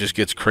just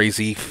gets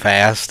crazy,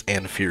 fast,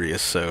 and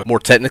furious. So more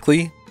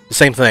technically, the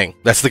same thing.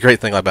 That's the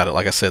great thing about it.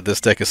 Like I said, this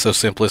deck is so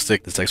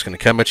simplistic. This deck's going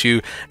to come at you,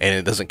 and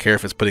it doesn't care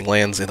if it's putting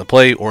lands into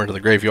play or into the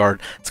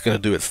graveyard. It's going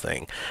to do its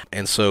thing.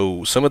 And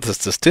so some of the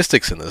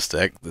statistics in this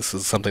deck, this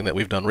is something that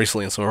we've done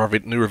recently in some of our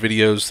newer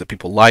videos that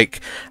people like.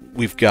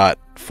 We've got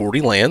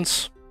 40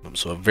 lands.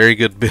 So a very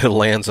good bit of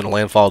lands in a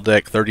landfall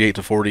deck. 38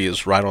 to 40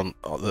 is right on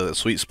the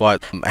sweet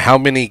spot. How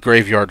many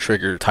graveyard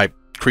trigger type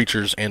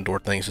creatures and or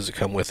things does it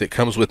come with? It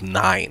comes with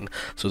 9.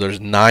 So there's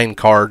 9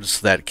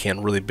 cards that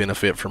can really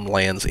benefit from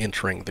lands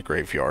entering the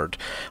graveyard.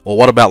 Well,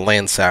 what about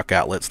land sack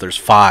outlets? There's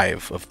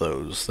 5 of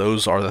those.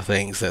 Those are the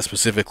things that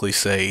specifically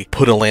say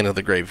put a land in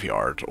the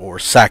graveyard or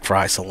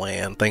sacrifice a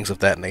land, things of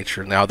that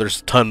nature. Now there's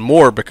a ton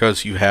more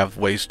because you have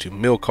ways to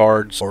mill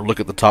cards or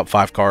look at the top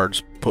 5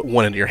 cards, put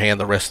 1 into your hand,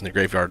 the rest in the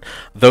graveyard.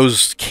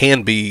 Those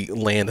can be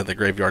land in the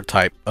graveyard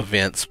type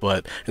events,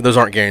 but those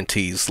aren't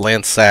guarantees.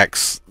 Land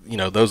sacks, you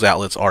know, those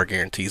outlets are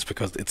guarantees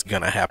because it's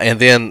gonna happen. And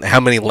then how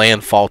many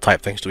landfall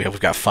type things do we have? We've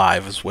got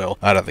 5 as well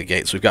out of the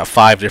gate. So we've got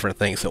 5 different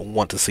things that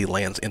want to see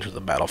lands enter the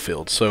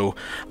battlefield. So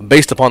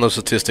based upon those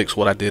statistics,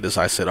 what I did is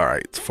I said, all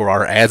right, for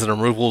our adds and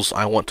removals,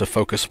 I want to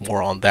focus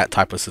more on that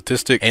type of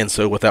statistic. And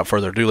so without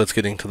further ado, let's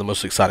get into the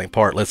most exciting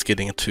part. Let's get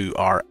into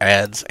our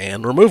adds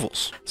and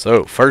removals.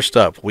 So first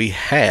up, we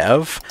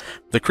have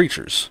the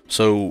creatures.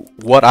 So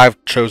what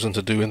I've chosen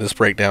to do in this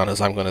breakdown is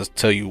I'm going to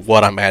tell you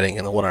what I'm adding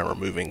and what I'm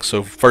removing.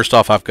 So first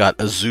off, I've got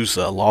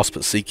Azusa, Lost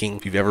But Seeking.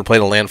 If you've ever played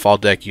a landfall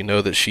deck, you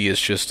know that she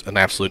is just an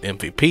absolute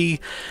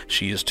MVP.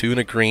 She is 2 and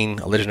a green,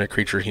 a legendary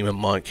creature, human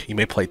monk. You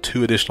may play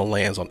 2 additional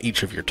lands on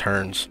each of your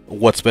turns.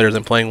 What's better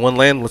than playing 1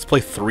 land? Let's play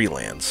 3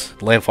 lands.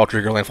 Landfall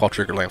trigger, landfall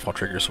trigger, landfall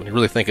trigger. So when you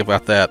really think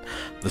about that,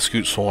 the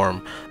Scoot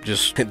Swarm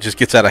just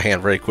gets out of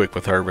hand very quick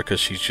with her because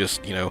she's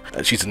just, you know,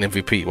 she's an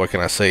MVP. What can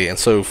I say? And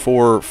so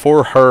for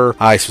her,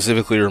 I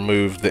specifically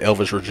removed the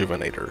Elvish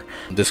Rejuvenator.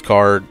 This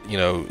card, you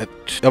know,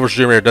 Elvish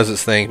Rejuvenator does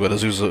its thing, but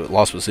Azusa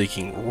Lost But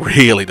Seeking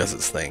really does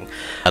its thing.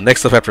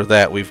 Next up after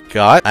that, we've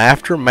got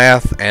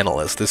Aftermath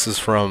Analyst. This is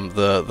from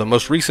the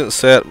most recent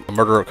set,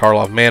 Murder at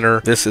Karlov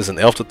Manor. This is an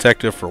elf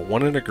detective for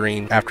 1 and a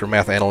green.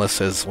 Aftermath Analyst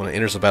says when it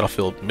enters the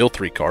battlefield, mill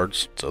 3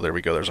 cards. So there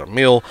we go, there's our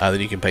mill.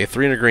 Then you can pay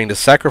 3 and a green to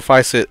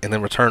sacrifice it, and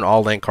then return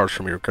all land cards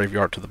from your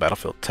graveyard to the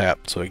battlefield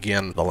tapped. So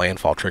again, the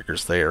landfall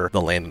trigger's there.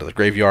 The land into the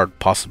graveyard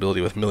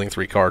possibility with milling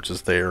 3 cards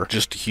is there.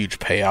 Just huge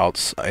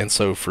payouts. And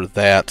so for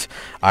that,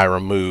 I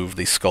removed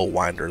the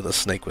Skullwinder, the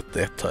snake with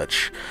death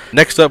touch.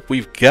 Next up,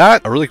 we've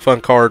got a really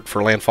fun card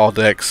for landfall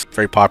decks.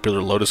 Very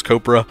popular, Lotus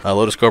Cobra.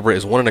 Lotus Cobra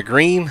is 1 and a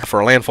green.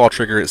 For a landfall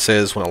trigger, it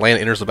says when a land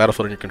enters the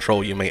battlefield in your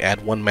control, you may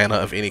add 1 mana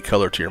of any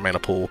color to your mana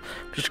pool.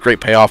 Just a great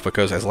payoff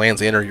because as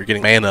lands enter, you're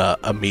getting mana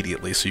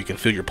immediately. So you can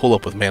fill your pull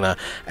up with mana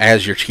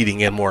as you're cheating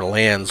in more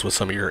lands with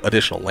some of your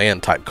additional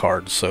land type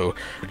cards. So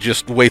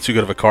just way too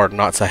good of a card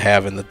not to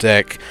have in the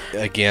deck.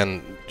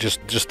 Again,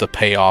 just the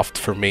payoff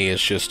for me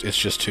is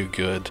just too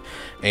good.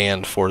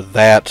 And for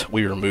that,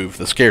 we remove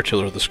the Scare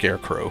Tiller, the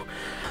Scarecrow.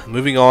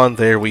 Moving on,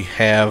 there we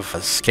have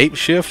Escape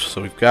Shift.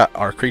 So we've got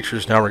our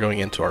creatures. Now we're going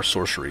into our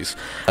sorceries.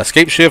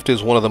 Escape Shift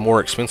is one of the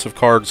more expensive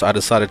cards I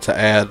decided to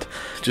add.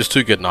 Just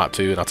too good not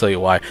to, and I'll tell you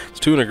why.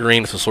 It's 2 and a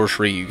green. It's a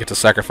sorcery. You get to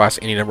sacrifice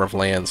any number of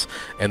lands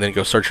and then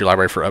go search your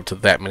library for up to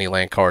that many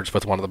land cards,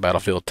 put them onto the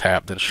battlefield,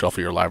 tap, then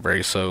shuffle your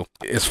library. So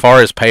as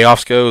far as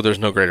payoffs go, there's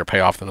no greater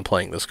payoff than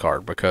playing this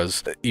card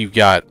because you've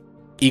got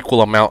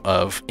equal amount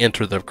of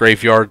enter the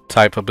graveyard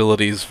type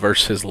abilities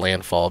versus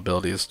landfall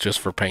abilities just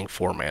for paying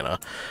 4 mana.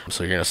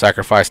 So you're going to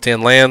sacrifice 10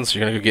 lands,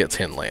 you're going to go get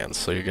 10 lands.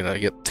 So you're going to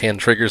get 10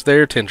 triggers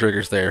there, 10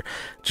 triggers there.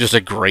 Just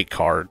a great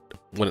card.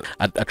 When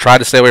I try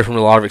to stay away from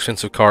a lot of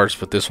expensive cards,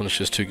 but this one's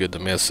just too good to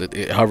miss.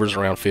 It hovers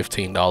around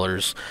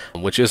 $15,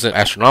 which isn't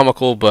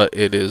astronomical, but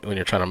it is when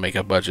you're trying to make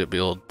a budget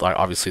build.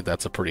 Obviously,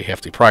 that's a pretty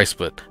hefty price,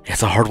 but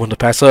it's a hard one to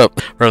pass up.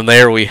 From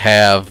there, we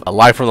have a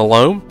Life from the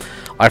Loam.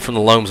 Life from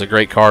the Loam is a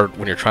great card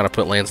when you're trying to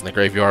put lands in the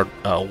graveyard.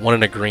 1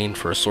 and a green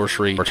for a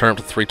sorcery. Return up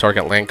to 3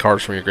 target land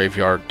cards from your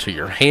graveyard to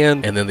your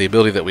hand. And then the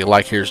ability that we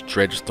like here is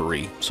Dredge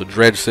 3. So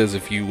Dredge says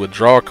if you would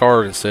draw a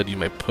card, instead you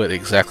may put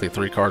exactly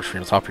 3 cards from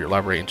the top of your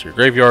library into your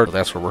graveyard. So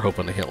that's where we're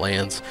hoping to hit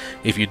lands.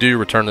 If you do,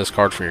 return this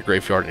card from your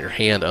graveyard in your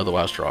hand,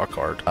 otherwise draw a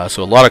card.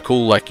 So a lot of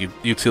cool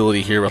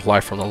utility here with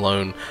Life from the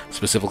Loam,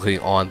 specifically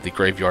on the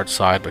graveyard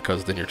side,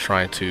 because then you're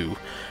trying to,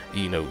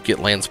 you know, get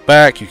lands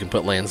back. You can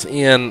put lands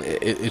in.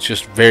 It's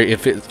just it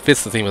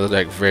fits the theme of the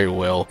deck very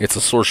well. It's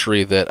a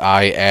sorcery that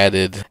I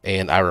added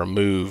and I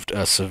removed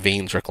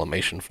Savine's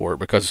Reclamation for it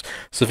because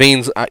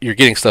Savine's you're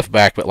getting stuff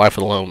back, but Life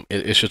of the Loam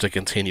it's just a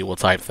continual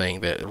type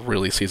thing that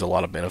really sees a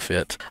lot of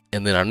benefit.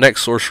 And then our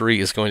next sorcery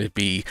is going to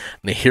be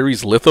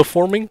Nahiri's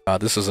Lithoforming.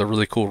 This is a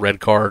really cool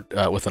red card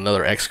with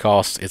another X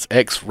cost. It's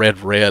X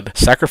red.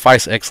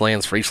 Sacrifice X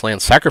lands. For each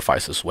land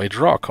sacrifice this way,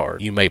 draw a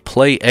card. You may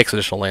play X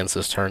additional lands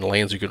this turn.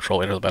 Lands you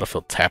control enter the battlefield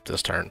tap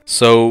this turn.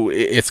 So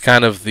it's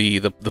kind of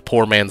the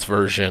poor man's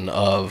version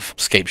of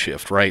Escape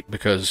Shift, right?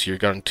 Because you're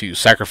going to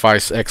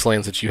sacrifice X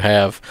lands that you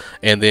have,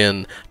 and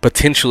then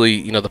potentially,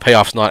 you know, the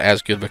payoff's not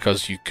as good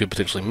because you could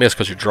potentially miss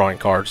because you're drawing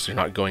cards. You're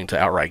not going to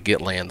outright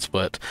get lands,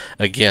 but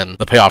again,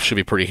 the payoff should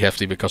be pretty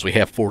hefty because we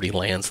have 40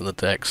 lands in the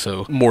deck,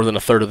 so more than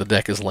a third of the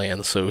deck is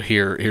lands. So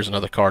here's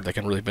another card that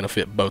can really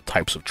benefit both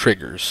types of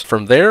triggers.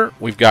 From there,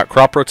 we've got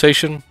Crop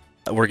Rotation.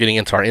 We're getting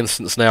into our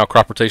instants now.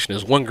 Crop Rotation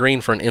is 1 green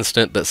for an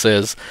instant that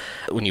says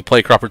when you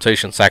play Crop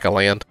Rotation, sack a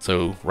land.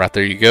 So right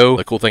there you go.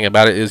 The cool thing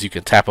about it is you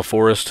can tap a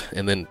forest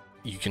and then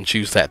you can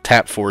choose that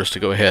tapped forest to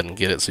go ahead and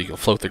get it, so you can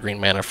float the green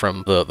mana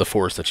from the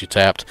forest that you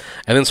tapped.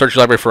 And then search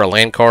your library for a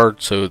land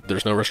card, so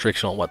there's no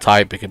restriction on what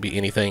type. It can be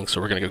anything. So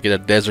we're going to go get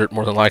a desert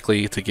more than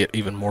likely to get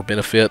even more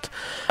benefit,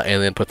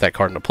 and then put that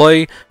card into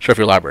play,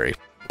 shuffle your library.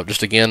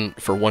 Just again,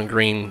 for 1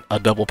 green, a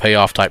double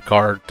payoff type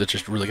card that's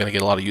just really going to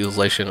get a lot of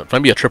utilization.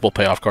 Maybe a triple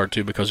payoff card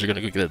too, because you're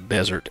going to get a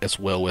desert as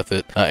well with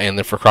it. And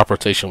then for crop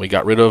rotation, we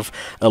got rid of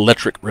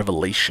Electric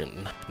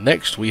Revelation.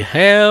 Next, we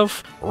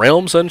have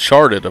Realms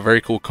Uncharted, a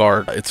very cool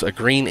card. It's a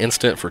green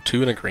instant for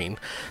 2 and a green. It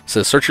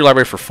says search your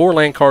library for 4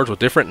 land cards with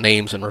different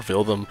names and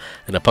reveal them.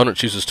 An opponent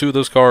chooses 2 of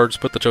those cards,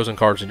 put the chosen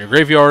cards in your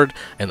graveyard,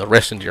 and the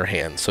rest into your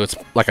hand. So it's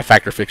like a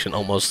Fact or Fiction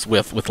almost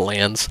with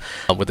lands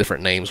with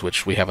different names,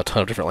 which we have a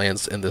ton of different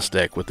lands in this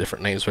deck with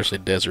different names, especially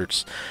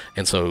deserts.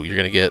 And so you're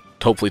going to get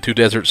hopefully 2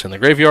 deserts in the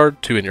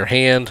graveyard, 2 in your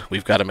hand.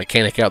 We've got a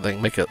mechanic out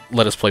that can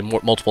let us play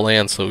multiple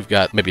lands. So we've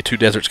got maybe 2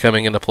 deserts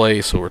coming into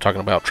play. So we're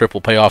talking about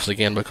triple payoffs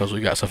again because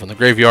we've got stuff in the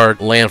graveyard,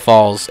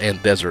 landfalls,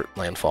 and desert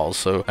landfalls.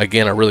 So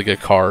again, a really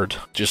good card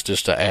just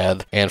to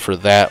add. And for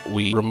that,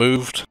 we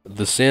removed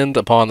Descend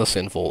Upon the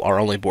Sinful, our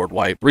only board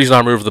wipe. The reason I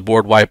removed the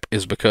board wipe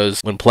is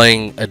because when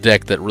playing a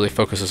deck that really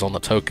focuses on the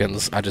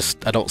tokens, I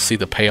don't see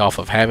the payoff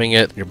of having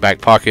it in your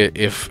back pocket.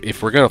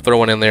 If we're going to throw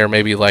one in there,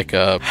 maybe like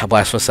a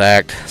Blasphemous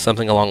Act,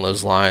 something along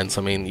those lines.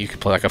 I mean, you could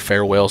play like a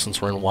Farewell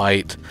since we're in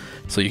white,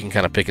 so you can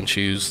kind of pick and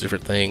choose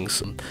different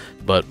things.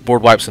 But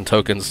board wipes and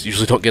tokens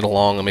usually don't get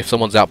along. I mean, if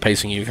someone's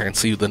outpacing you, I can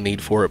see the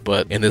need for it.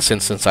 But in this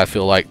instance, I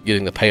feel like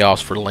getting the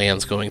payoffs for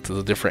lands going to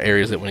the different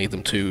areas that we need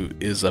them to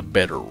is a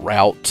better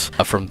route.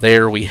 From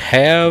there, we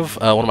have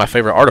one of my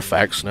favorite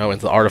artifacts. Now,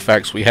 into the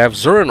artifacts, we have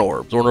Zurin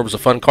Orb. Zurin Orb is a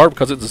fun card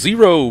because it's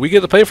 0. We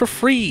get to play for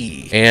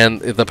free. And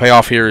the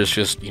payoff here is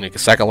just, you can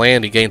sack a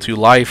land, you gain 2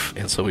 life.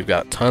 And so we've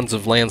got tons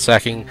of land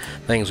sacking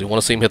things. We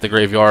want to see them hit the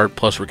graveyard,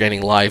 plus we're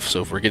gaining life.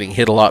 So if we're getting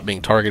hit a lot,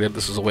 being targeted,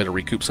 this is a way to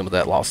recoup some of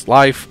that lost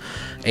life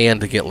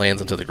and to get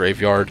lands into the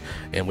graveyard.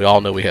 And we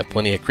all know we have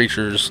plenty of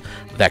creatures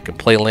that can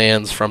play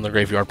lands from the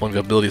graveyard, plenty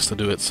of abilities to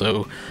do it.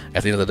 So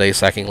at the end of the day,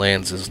 sacking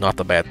lands is not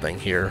the bad thing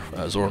here.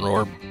 Zurin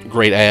Orb,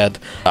 great add.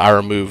 I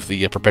removed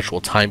the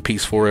Perpetual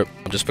Timepiece for it,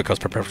 just because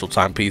Perpetual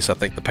Timepiece, I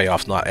think the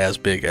payoff's not as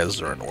big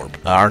as Zurin Orb.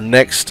 Our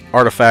next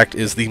artifact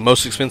is the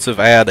most expensive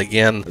add.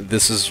 Again,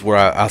 this is where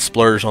I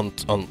splurged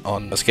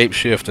on Escape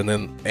Shift, and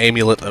then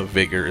Amulet of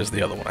Vigor is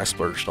the other one I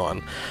splurged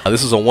on.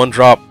 This is a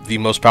 1-drop, the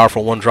most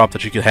powerful 1-drop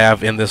that you could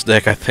have in this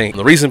deck, I think.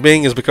 The reason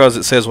being is because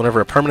it says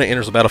whenever a permanent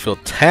enters the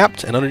battlefield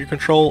tapped and under your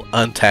control,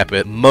 untap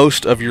it.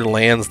 Most of your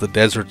lands, the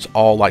deserts,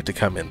 all like to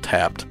come in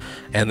tapped.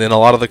 And then a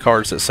lot of the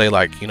cards that say,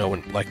 like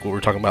what we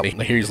were talking about,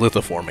 Nahiri's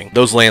Lithoforming,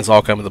 those lands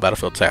all come in the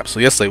battlefield tapped. So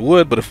yes, they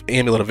would, but if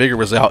Amulet of Vigor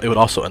was out, it would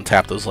also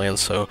untap those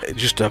lands. So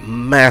just a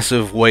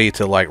massive way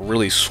to like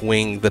really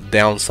swing the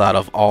downside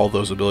of all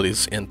those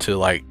abilities into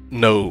like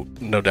no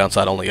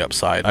downside, only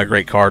upside. A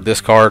great card. This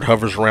card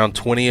hovers around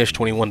 $20-ish,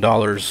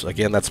 $21.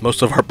 Again, that's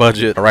most of our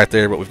budget right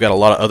there, but we've got a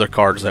lot of other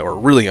cards that were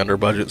really under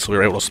budget, so we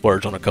were able to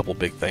splurge on a couple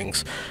big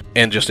things,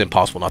 and just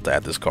impossible not to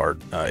add this card.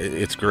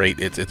 It's great.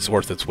 It's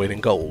worth its weight in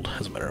gold,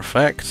 as a matter of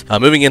fact.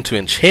 Moving into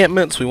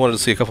enchantments, we wanted to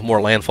see a couple more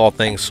landfall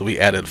things, so we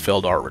added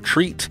Feldar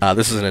Retreat.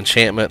 This is an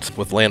enchantment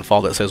with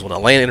landfall that says when a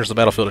land enters the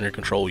battlefield under your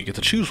control, you get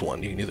to choose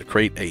one. You can either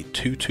create a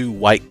 2/2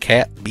 white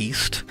cat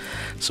beast,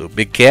 so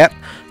big cat,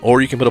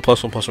 or you can put a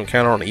 +1/+1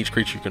 counter on each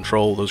creature you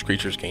control. Those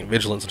creatures gain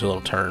vigilance until end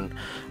of turn.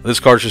 This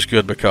card's just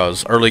good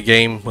because early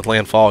game with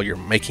landfall, you're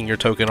making your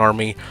token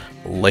army.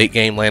 Late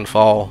game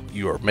landfall,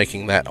 you are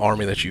making that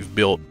army that you've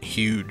built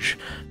huge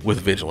with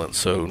vigilance.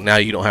 So now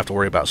you don't have to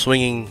worry about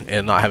swinging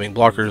and not having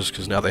blockers,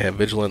 because now they have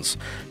vigilance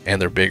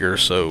and they're bigger.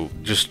 So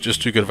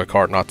just too good of a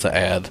card not to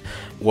add.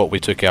 What we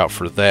took out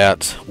for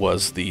that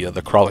was the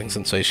crawling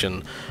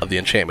sensation of the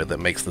enchantment that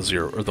makes the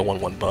 0 or the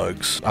 1/1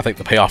 bugs. I think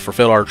the payoff for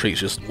Feldar Retreat is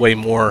just way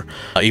more,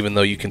 even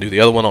though you can do the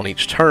other one on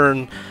each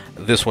turn.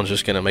 This one's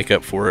just going to make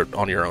up for it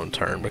on your own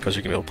turn, because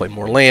you're going to be able to play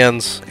more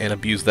lands and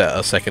abuse that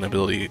a second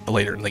ability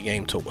later in the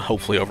game to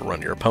hopefully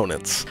overrun your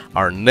opponents.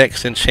 Our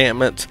next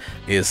enchantment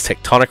is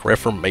Tectonic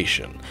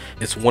Reformation.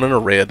 It's 1 in a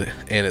red,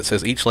 and it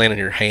says each land in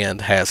your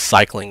hand has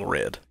cycling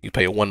red. You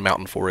pay 1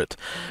 mountain for it,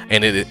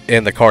 and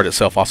the card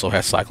itself also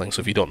has cycling,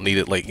 so if you don't need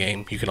it late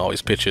game, you can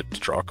always pitch it to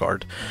draw a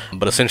card.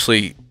 But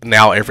essentially,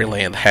 now every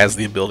land has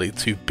the ability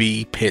to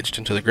be pitched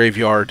into the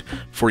graveyard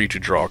for you to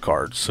draw a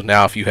card. So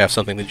now if you have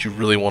something that you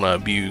really want to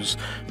abuse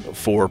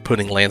for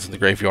putting lands in the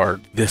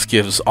graveyard, this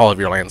gives all of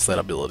your lands that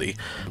ability.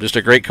 Just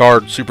a great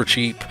card, super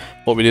cheap.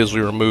 What we did is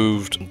we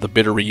removed the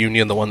Bitter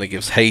Reunion, the one that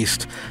gives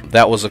haste.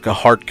 That was a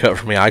hard cut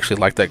for me. I actually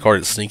like that card.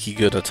 It's sneaky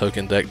good in a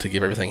token deck to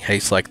give everything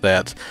haste like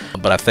that.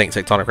 But I think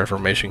Tectonic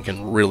Reformation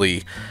can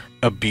really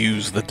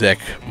abuse the deck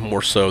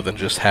more so than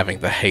just having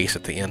the haste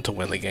at the end to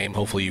win the game.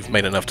 Hopefully you've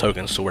made enough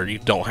tokens to where you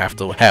don't have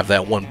to have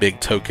that one big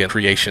token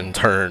creation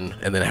turn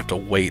and then have to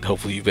wait.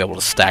 Hopefully you'll be able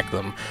to stack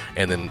them,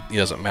 and then it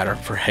doesn't matter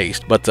for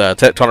haste. But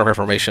Tectonic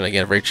Reformation,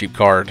 again, a very cheap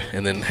card,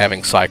 and then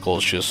having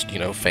cycles just,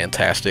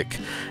 fantastic.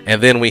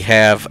 And then we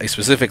have a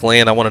specific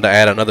land. I wanted to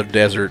add another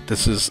desert.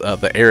 This is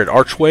the Arid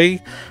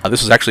Archway.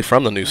 This is actually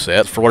from the new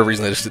set. For whatever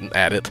reason, they just didn't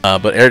add it.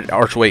 But Arid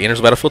Archway enters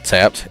the battlefield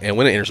tapped, and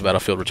when it enters the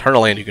battlefield, return a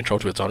land you control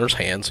to its owner's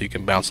hand. So you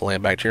can bounce the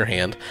land back to your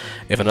hand.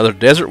 If another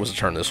desert was to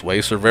turn this way,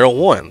 surveil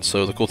 1.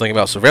 So the cool thing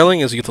about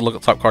surveilling is you get to look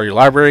at the top card of your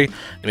library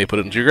and you put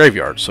it into your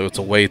graveyard. So it's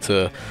a way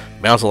to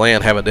bounce a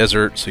land, have a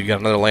desert, so you got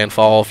another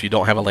landfall. If you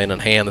don't have a land in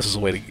hand, this is a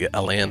way to get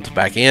a land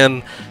back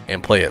in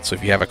and play it. So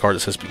if you have a card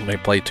that says you may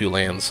play 2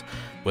 lands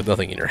with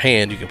nothing in your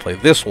hand, you can play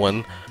this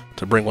one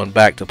to bring one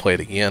back to play it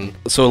again.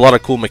 So a lot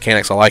of cool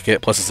mechanics. I like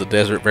it. Plus it's a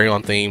desert, very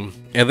on theme.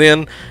 And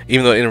then,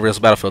 even though it enters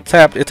the battlefield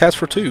tapped, it taps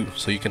for 2,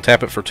 so you can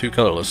tap it for 2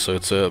 colorless. So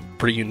it's a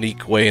pretty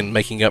unique way in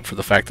making up for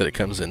the fact that it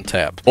comes in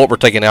tapped. What we're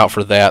taking out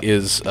for that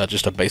is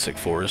just a basic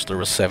forest. There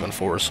was 7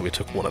 forests, so we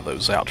took one of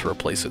those out to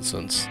replace it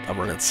since I'm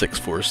running 6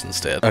 forests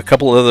instead. A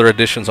couple of other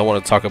additions I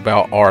want to talk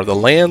about are the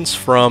lands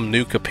from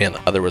New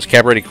Capenna. There was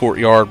Cabaret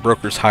Courtyard,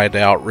 Broker's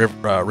Hideout,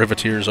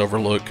 Riveteer's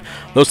Overlook,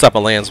 those type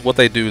of lands. What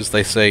they do is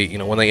they say, you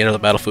know, when they enter the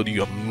battlefield,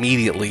 you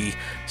immediately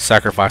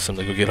sacrifice them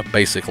to go get a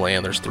basic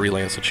land. There's 3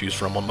 lands to choose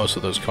from on most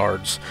of those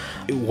cards.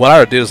 What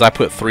I did is I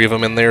put 3 of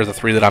them in there, the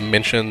 3 that I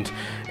mentioned,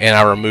 and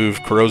I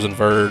removed Corrosion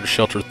Verge,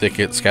 Shelter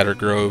Thicket, Scattered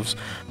Groves.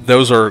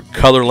 Those are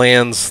color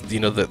lands,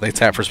 you know, that they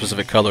tap for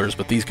specific colors,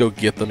 but these go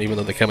get them even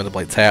though they come into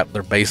play tap.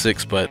 They're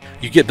basics, but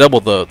you get double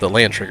the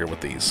land trigger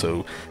with these.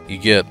 So you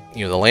get,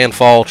 you know, the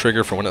landfall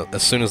trigger for when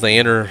as soon as they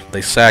enter,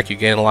 they sack, you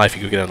gain a life,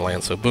 you go get on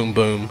land. So boom,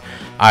 boom.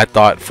 I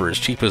thought for as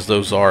cheap as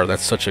those are,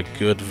 that's such a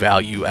good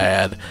value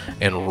add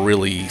and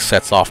really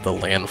sets off the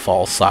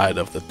landfall side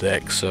of the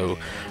deck. So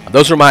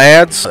those are my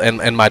ads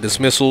and my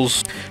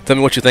dismissals. Tell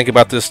me what you think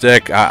about this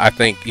deck. I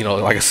think, you know,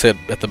 like I said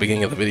at the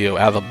beginning of the video,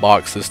 out of the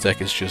box, this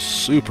deck is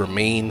just super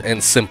mean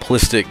and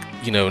simplistic,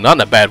 you know, not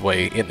in a bad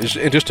way, in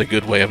just a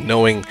good way of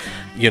knowing,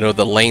 you know,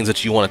 the lanes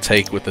that you want to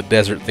take with the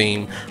desert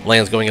theme,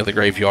 lands going into the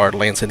graveyard,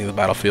 lands hitting the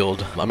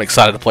battlefield. I'm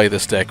excited to play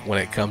this deck when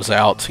it comes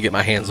out, to get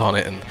my hands on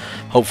it, and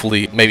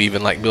hopefully maybe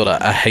even like build a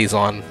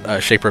Hazon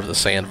Shaper of the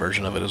Sand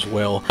version of it as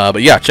well.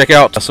 But yeah, check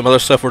out some other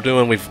stuff we're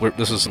doing.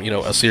 This is, you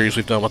know, a series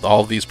we've done with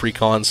all of these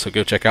precons, so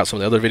go check out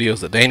some of the other videos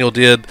that Daniel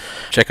did.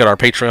 Check out our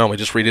Patreon. We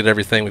just redid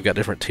everything. We've got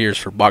different tiers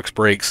for box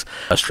breaks,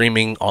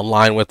 streaming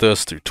online with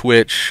us through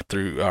Twitch,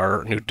 through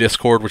our new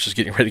Discord, which is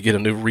getting ready to get a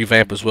new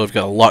revamp as well. We've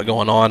got a lot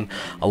going on,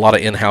 a lot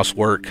of in-house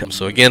work.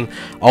 So again,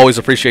 always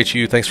appreciate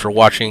you. Thanks for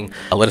watching.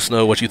 Let us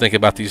know what you think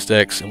about these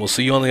decks, and we'll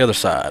see you on the other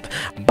side.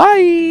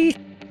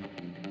 Bye!